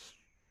plants.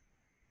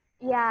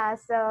 Yeah,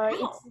 so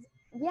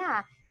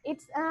Wow.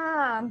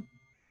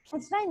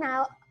 it's right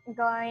now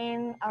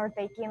going or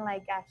taking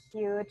like a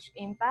huge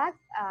impact.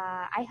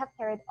 I have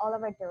heard all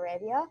over the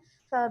radio.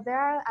 So there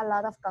are a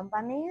lot of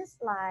companies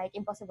like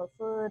Impossible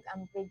Food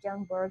and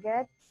Beyond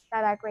Burger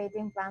that are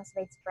creating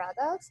plant-based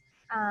products.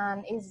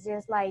 And it's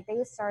just like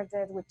they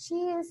started with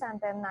cheese, and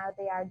then now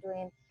they are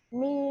doing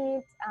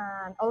meat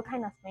and all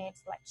kind of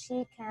meats like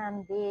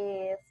chicken,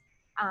 beef,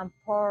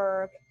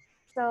 pork.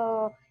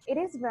 So it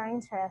is very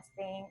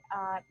interesting.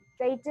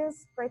 They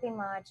just pretty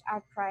much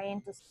are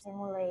trying to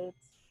simulate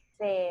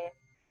the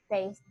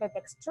taste, the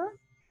texture,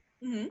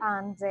 Mm-hmm.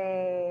 and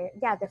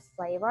the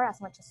flavor as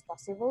much as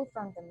possible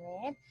from the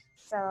meat.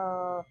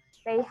 So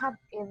they have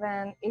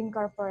even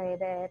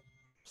incorporated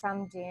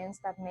some genes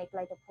that make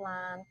like a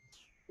plant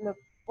look,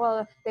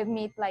 well, the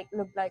meat like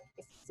look like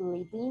it's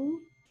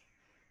living,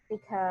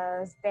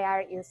 because they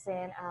are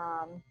using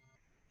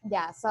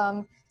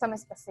some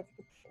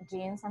specific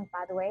genes and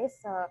pathways.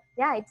 So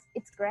yeah,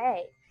 it's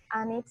great,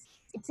 and it's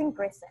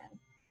increasing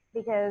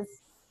because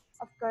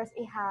of course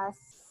it has,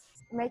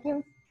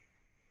 making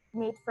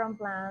meat from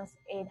plants,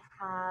 it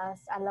has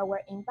a lower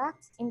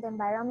impact in the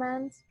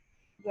environment.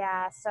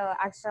 Yeah, so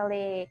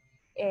actually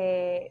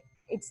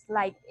it's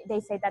like they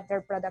say that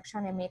their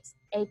production emits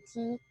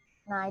 89%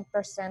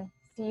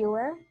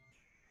 fewer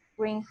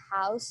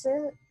greenhouse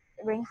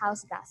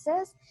greenhouse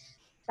gases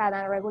than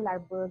a regular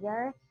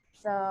burger.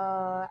 So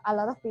a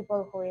lot of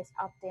people who is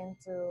opting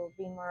to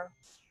be more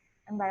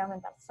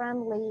environmental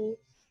friendly,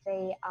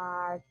 they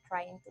are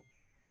trying to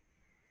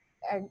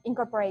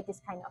incorporate this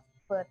kind of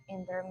food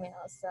in their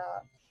meals. So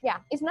yeah,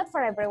 it's not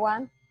for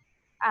everyone.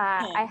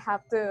 I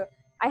have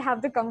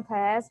to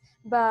confess,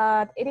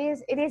 but it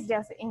is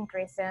just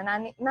increasing,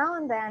 and now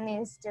and then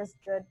it's just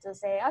good to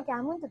say, okay,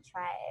 I'm going to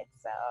try it.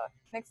 So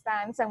next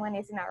time someone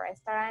is in a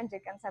restaurant, you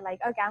can say like,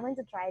 okay, I'm going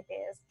to try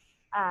this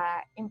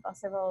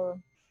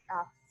impossible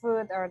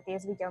food, or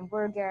this vegan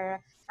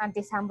burger and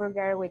this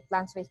hamburger with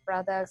plant-based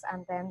products,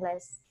 and then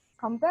let's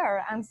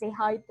compare and see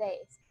how it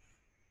tastes.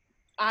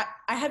 I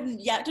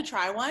haven't yet to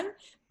try one,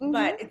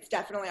 but it's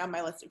definitely on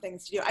my list of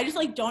things to do. I just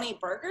like don't eat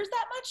burgers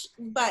that much,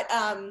 but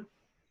I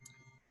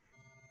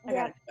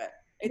gotta do it.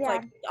 It's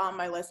like on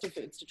my list of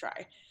foods to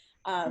try.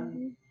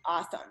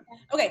 Awesome.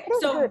 Okay,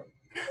 so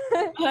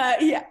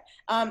yeah.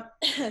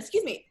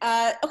 Excuse me.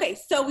 Okay,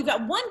 so we've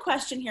got one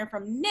question here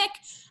from Nick.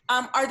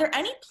 Are there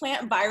any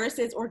plant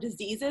viruses or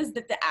diseases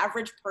that the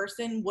average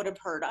person would have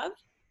heard of?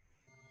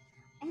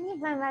 Any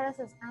plant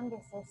viruses and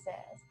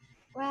diseases?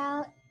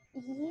 Well,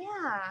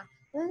 yeah.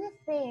 Let me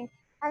think.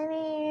 I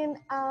mean,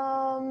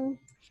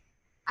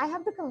 I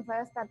have to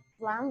confess that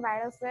plant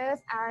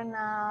viruses are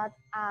not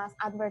as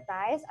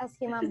advertised as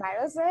human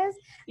viruses.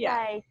 Yeah.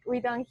 Like we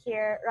don't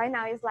hear right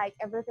now. It's like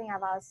everything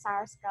about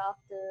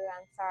SARS-CoV-2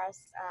 and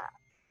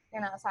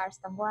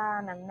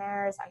SARS-CoV-1 and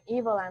MERS and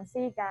Ebola and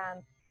Zika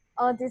and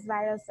all these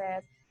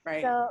viruses.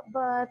 Right. So,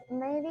 but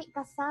maybe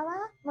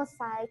cassava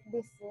mosaic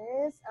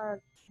disease,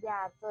 or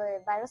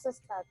the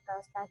viruses that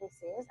cause that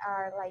disease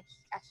are like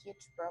a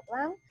huge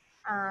problem,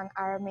 and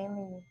are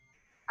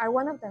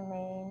one of the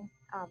main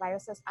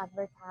viruses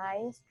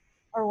advertised,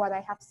 or what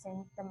I have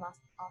seen the most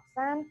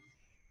often.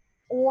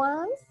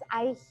 Once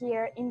I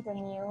hear in the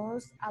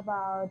news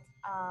about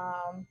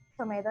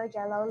tomato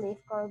yellow leaf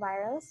curl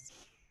virus,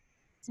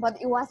 but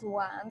it was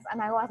once,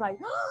 and I was like,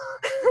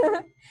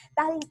 oh,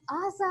 that is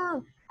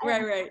awesome.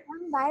 Right.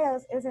 One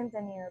virus is in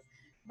the news,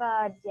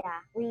 but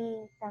yeah,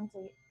 we tend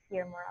to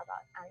hear more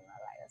about animal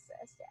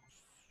viruses.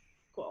 Yes.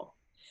 Cool.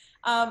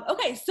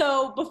 Okay,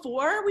 so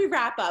before we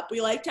wrap up, we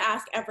like to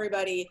ask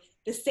everybody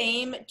the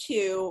same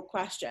two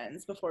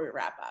questions before we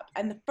wrap up.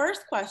 And the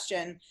first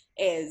question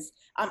is,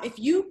 if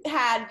you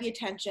had the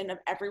attention of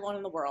everyone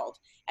in the world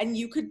and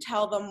you could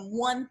tell them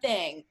one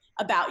thing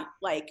about,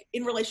 like,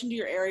 in relation to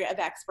your area of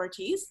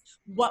expertise,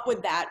 what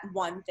would that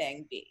one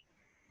thing be?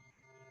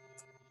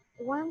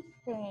 One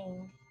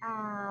thing,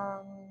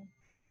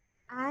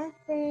 I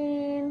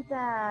think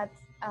that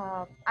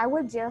I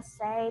would just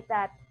say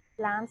that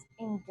plants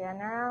in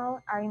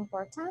general are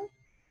important.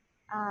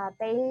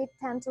 They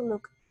tend to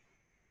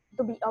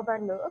be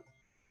overlooked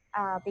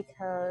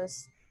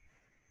because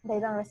they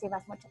don't receive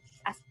as much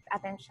as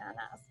attention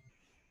as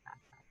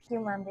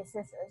human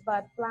diseases.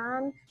 But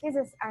plant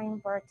diseases are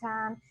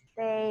important.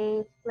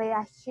 They play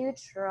a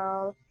huge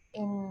role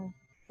in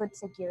food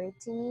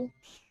security,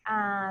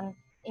 and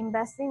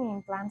investing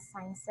in plant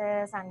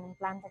sciences and in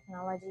plant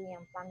technology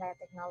and plant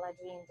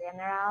biotechnology in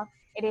general,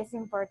 it is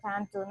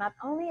important to not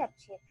only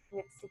achieve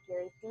food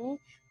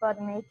security, but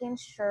making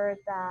sure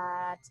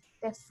that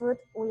the food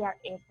we are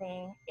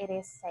eating, it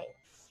is safe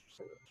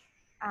too.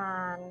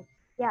 And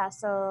yeah,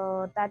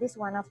 so that is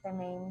one of the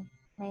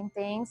main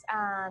things.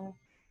 And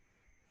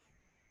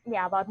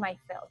yeah, about my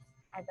field,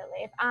 I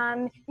believe.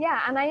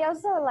 Yeah, and I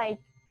also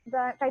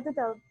try to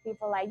tell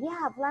people like,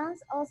 yeah,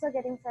 plants also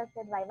get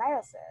infected by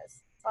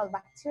viruses, well,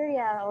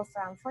 bacteria also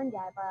and fungi,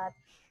 but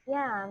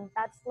yeah, and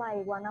that's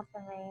like one of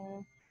the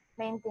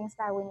main things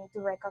that we need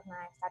to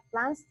recognize, that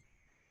plants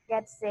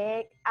get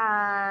sick,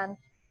 and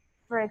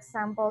for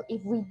example,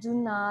 if we do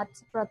not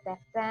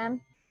protect them,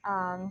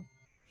 um,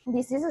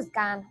 diseases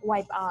can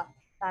wipe out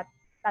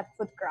that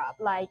food crop.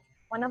 Like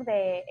one of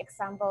the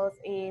examples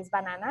is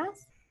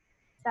bananas,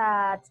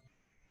 that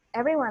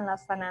everyone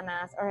loves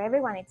bananas or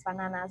everyone eats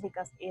bananas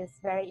because it's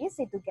very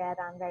easy to get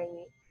and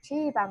very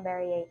cheap and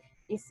very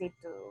easy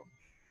to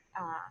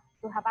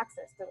have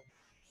access to.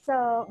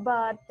 So,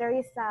 but there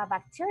is a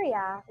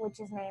bacteria which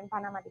is named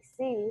Panama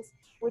disease,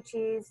 which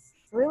is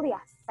really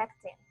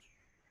affecting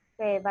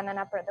the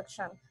banana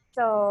production.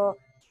 So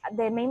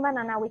the main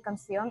banana we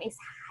consume is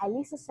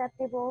highly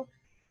susceptible.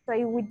 So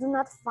if we do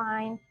not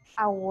find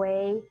a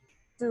way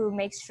to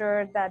make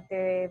sure that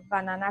the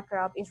banana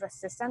crop is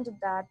resistant to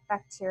that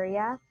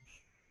bacteria,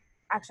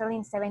 actually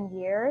in 7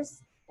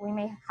 years, we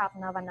may have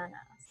no bananas.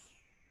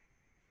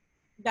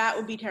 That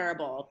would be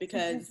terrible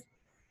because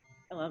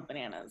I love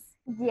bananas.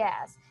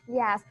 Yes,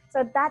 yes.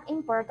 So that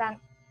important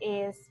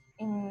is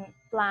in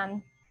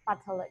plant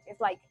pathologies,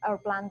 like or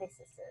plant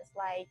diseases,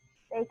 like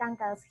they can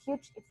cause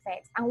huge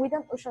effects, and we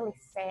don't usually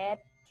say it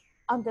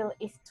until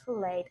it's too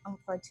late,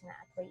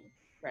 unfortunately.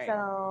 Right.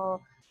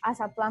 So as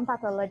a plant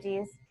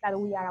pathologist, that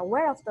we are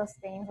aware of those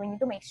things, we need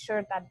to make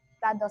sure that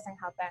that doesn't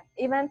happen.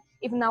 Even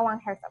if no one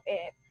heard of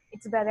it,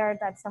 it's better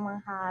that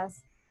someone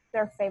has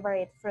their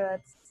favorite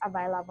fruits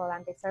available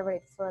and the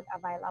favorite fruit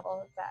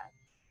available that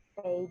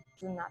they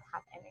do not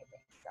have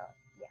anything. So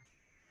yeah.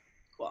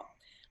 Cool.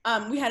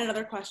 We had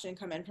another question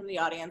come in from the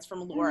audience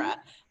from Laura.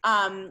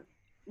 Mm-hmm.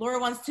 Laura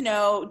wants to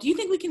know, do you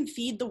think we can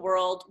feed the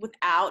world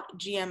without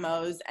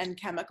GMOs and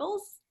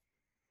chemicals?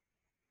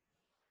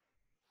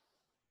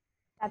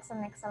 That's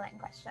an excellent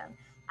question.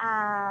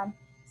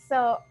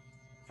 So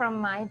from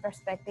my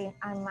perspective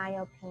and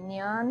my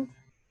opinion,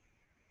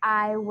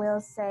 I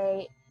will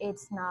say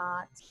it's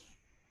not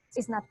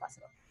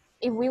possible.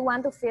 If we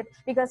want to feed,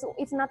 because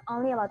it's not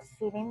only about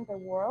feeding the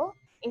world,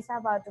 it's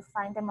about to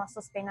find the most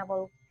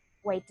sustainable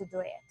way to do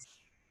it.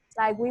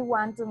 Like we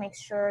want to make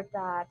sure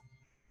that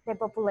the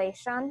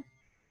population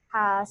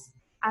has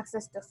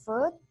access to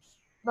food,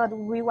 but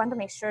we want to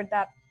make sure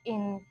that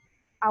in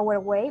our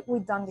way, we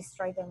don't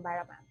destroy the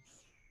environment.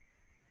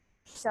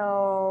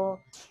 So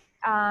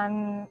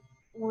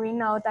we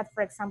know that,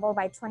 for example,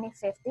 by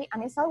 2050,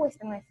 and it's always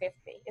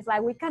 2050, it's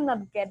like we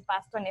cannot get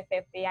past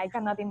 2050. I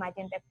cannot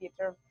imagine the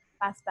future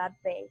past that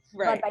day.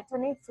 Right. But by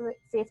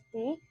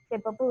 2050, the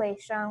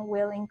population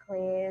will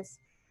increase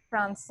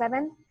from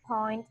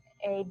 7.8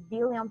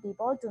 billion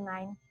people to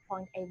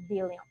 9.8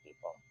 billion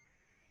people.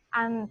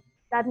 And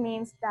that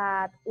means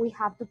that we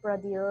have to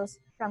produce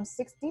from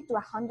 60 to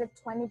 120%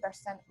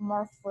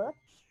 more food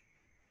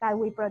that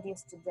we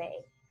produce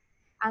today.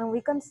 And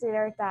we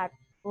consider that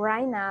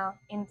right now,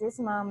 in this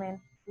moment,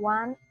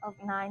 1 of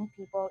 9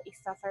 people is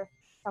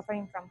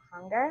suffering from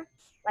hunger.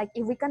 Like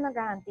if we cannot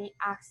guarantee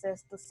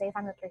access to safe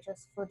and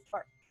nutritious food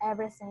for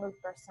every single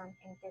person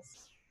in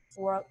this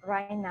world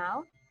right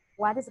now,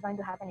 what is going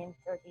to happen in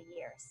 30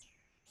 years?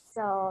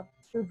 So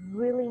to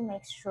really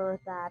make sure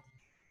that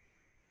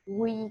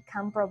we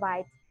can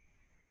provide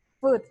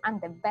food and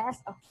the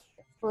best of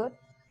the food,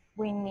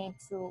 we need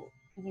to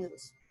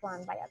use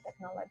plant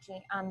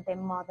biotechnology and the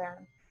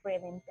modern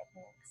breeding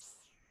techniques.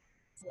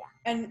 Yeah.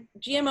 And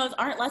GMOs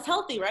aren't less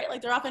healthy, right?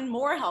 Like they're often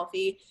more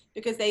healthy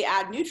because they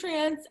add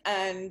nutrients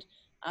and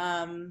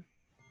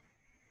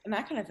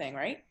that kind of thing,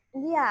 right?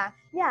 Yeah.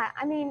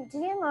 I mean,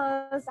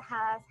 GMOs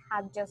has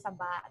had just a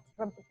bad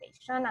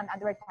reputation and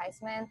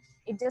advertisement.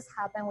 It just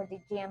happened with the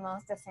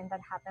GMOs, the same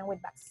that happened with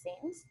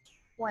vaccines.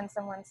 When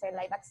someone said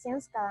like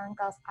vaccines can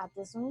cause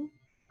autism,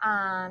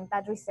 and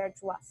that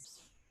research was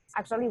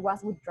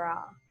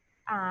withdrawn.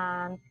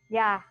 And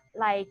yeah,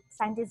 like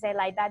scientists say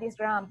like that is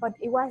wrong, but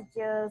it was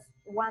just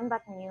one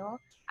bad news,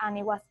 and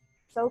it was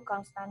so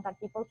constant that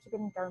people keep it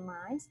in their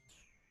minds.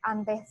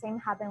 And the same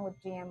happened with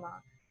GMO.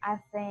 I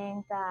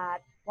think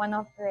that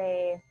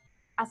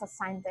as a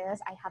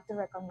scientist, I have to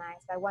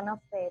recognize that one of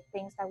the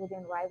things that we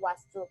did right was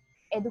to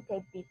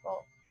educate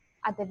people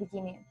at the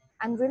beginning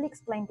and really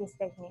explain these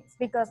techniques,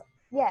 because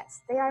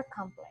yes, they are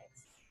complex.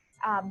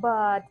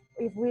 But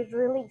if we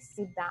really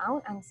sit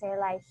down and say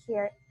like,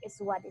 here is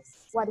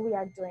what we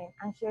are doing,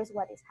 and here's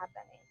what is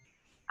happening,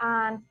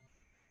 and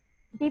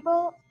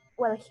people,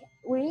 well,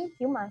 we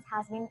humans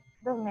have been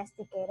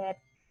domesticated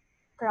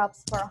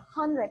crops for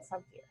hundreds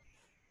of years.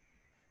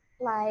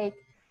 Like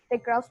the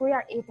crops we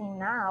are eating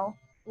now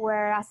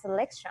were a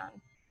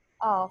selection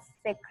of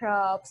the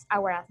crops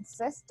our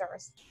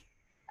ancestors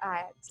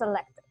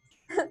selected.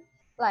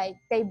 Like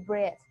they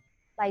bred,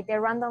 like they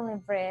randomly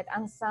bred,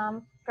 and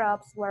some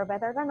crops were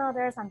better than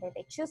others, and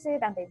they choose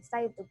it and they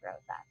decided to grow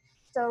that.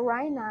 So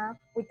right now,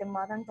 with the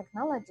modern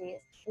technologies,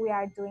 we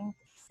are doing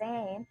the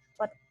same,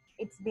 but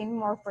it's been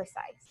more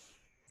precise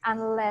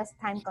and less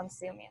time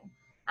consuming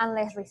and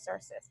less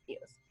resources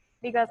used.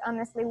 Because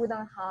honestly, we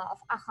don't have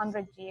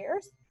 100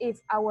 years if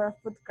our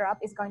food crop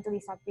is going to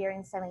disappear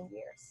in 7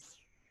 years.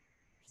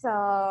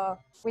 So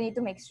we need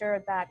to make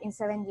sure that in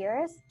 7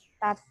 years,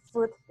 that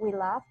food we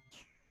love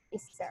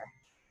is there.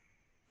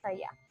 So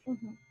yeah.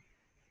 Mm-hmm.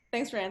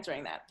 Thanks for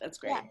answering that. That's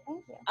great. Yeah,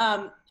 thank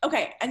you.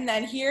 Okay, and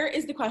then here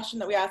is the question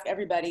that we ask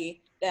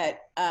everybody that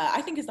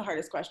I think is the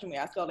hardest question we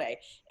ask all day.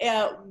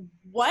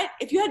 What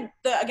if you had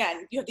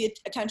you have the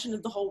attention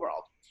of the whole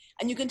world,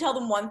 and you can tell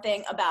them one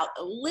thing about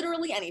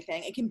literally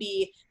anything. It can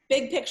be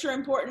big picture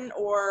important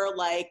or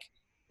like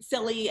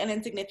silly and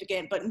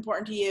insignificant, but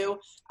important to you.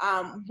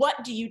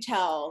 What do you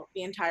tell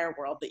the entire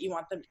world that you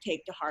want them to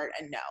take to heart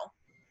and know?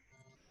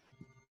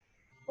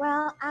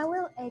 Well, I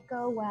will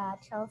echo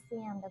what Chelsea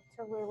and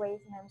Dr. Weiwei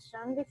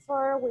mentioned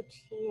before,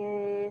 which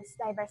is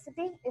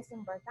diversity is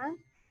important.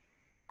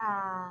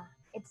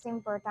 It's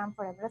important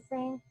for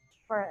everything,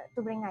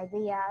 to bring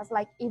ideas.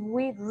 Like if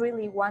we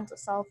really want to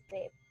solve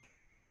the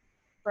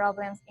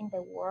problems in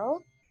the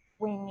world,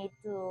 we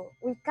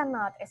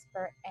cannot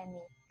spare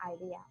any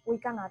idea. We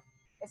cannot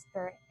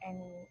spare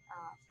any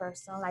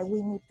person. Like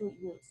we need to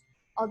use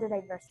all the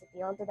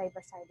diversity, all the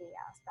diverse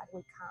ideas that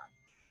we can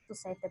to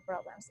save the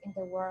problems in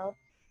the world.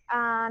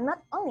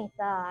 Not only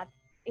that,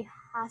 it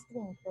has to be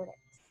included.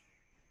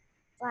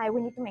 Like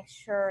we need to make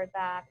sure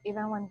that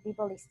even when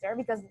people is there,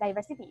 because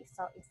diversity is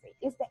so easy.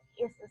 It's the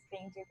easiest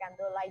thing you can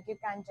do. Like you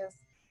can just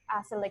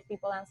select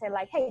people and say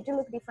like, hey, you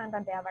look different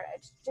than the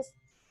average. Just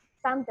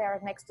stand there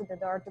next to the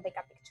door to take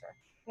a picture,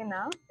 you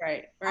know?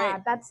 Right.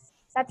 That's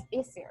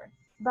easier.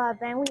 But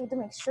then we need to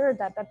make sure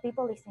that the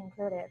people is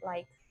included,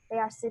 like they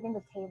are sitting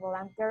at the table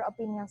and their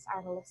opinions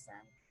are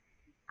listened.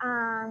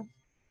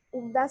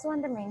 That's one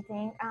of the main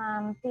thing.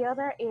 The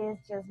other is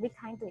just be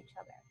kind to each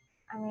other.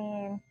 I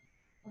mean,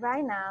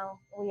 right now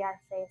we are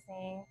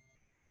facing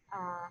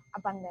a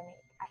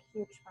pandemic, a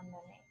huge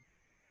pandemic.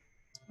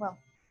 Well,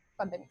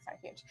 pandemics are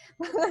huge.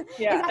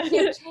 Yeah. It's a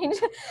huge change.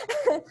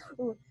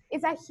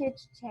 It's a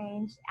huge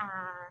change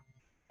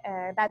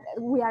that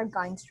we are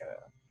going through.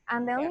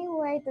 And the only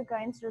way to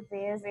going through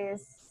this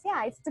is,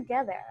 it's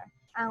together.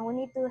 And we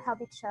need to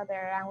help each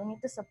other and we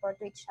need to support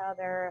each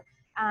other.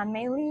 And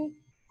mainly,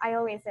 I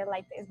always say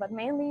like this, but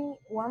mainly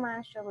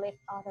women should lift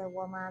other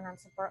women and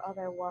support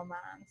other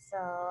women.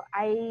 So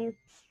I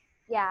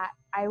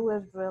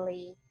would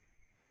really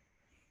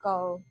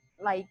go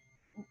like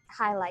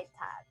highlight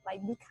that,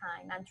 like be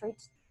kind and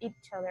treat each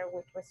other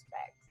with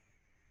respect.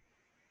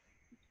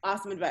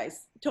 Awesome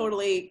advice.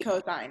 Totally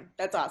co-sign.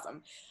 That's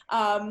awesome.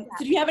 So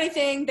do you have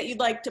anything that you'd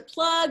like to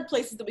plug,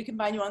 places that we can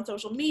find you on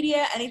social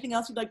media, anything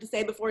else you'd like to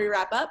say before we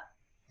wrap up?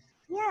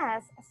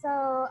 Yes,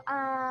 so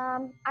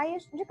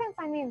you can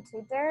find me on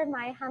Twitter.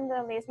 My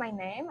handle is my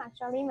name,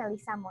 actually,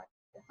 Melissa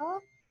Morjo.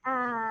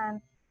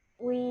 And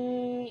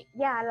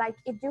like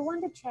if you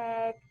want to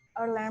check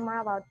or learn more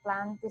about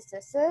plant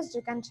diseases,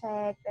 you can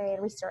check the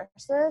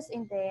resources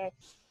in the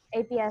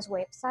APS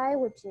website,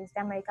 which is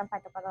the American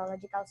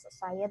Phytopathological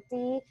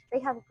Society. They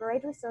have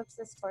great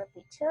resources for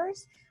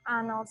teachers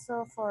and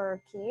also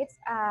for kids.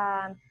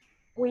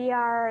 We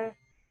are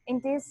in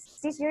this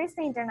year is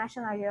the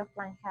International Year of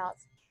Plant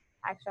Health,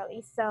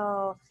 actually.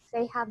 So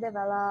they have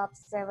developed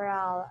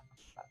several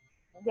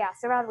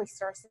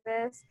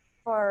resources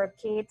for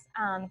kids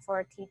and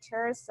for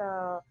teachers.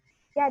 So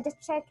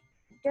just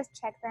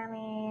check them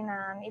in.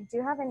 And if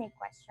you have any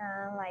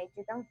question, like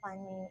you can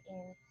find me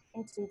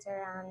in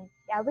Twitter, and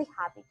I'll be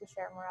happy to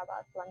share more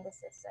about plant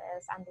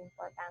diseases and the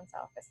importance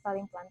of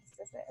studying plant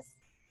diseases.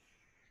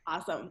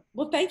 Awesome.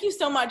 Well, thank you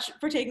so much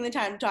for taking the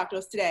time to talk to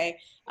us today.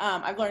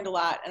 I've learned a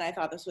lot, and I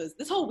thought this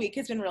whole week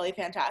has been really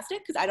fantastic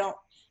because I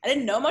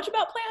didn't know much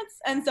about plants,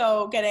 and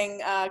so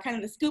getting kind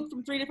of the scoop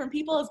from 3 different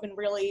people has been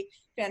really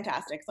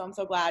fantastic. So I'm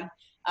so glad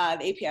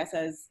the APS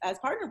has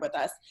partnered with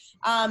us.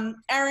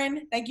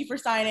 Erin, thank you for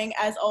signing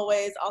as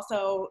always.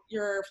 Also,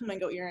 your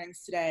flamingo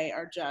earrings today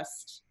are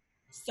just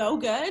so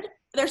good.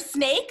 They're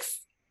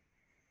snakes.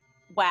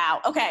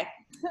 Wow. Okay.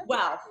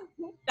 Well,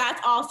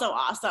 that's also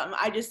awesome.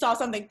 I just saw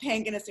something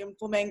pink and assumed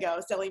flamingo.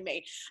 Silly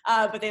me.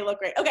 But they look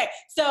great. Okay.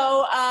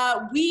 So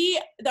our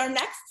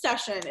next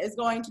session is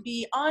going to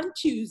be on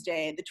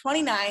Tuesday, the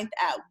 29th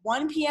at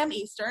 1 p.m.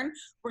 Eastern.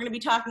 We're going to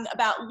be talking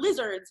about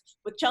lizards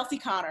with Chelsea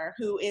Connor,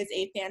 who is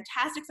a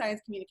fantastic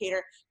science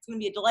communicator. It's going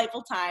to be a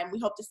delightful time. We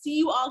hope to see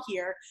you all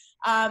here.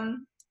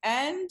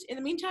 And in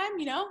the meantime,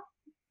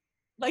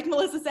 like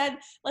Melissa said,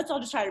 let's all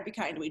just try to be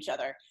kind to each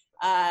other.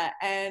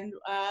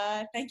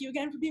 Thank you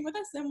again for being with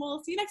us, and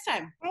we'll see you next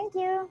time. Thank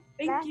you.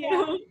 Thank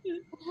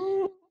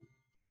you.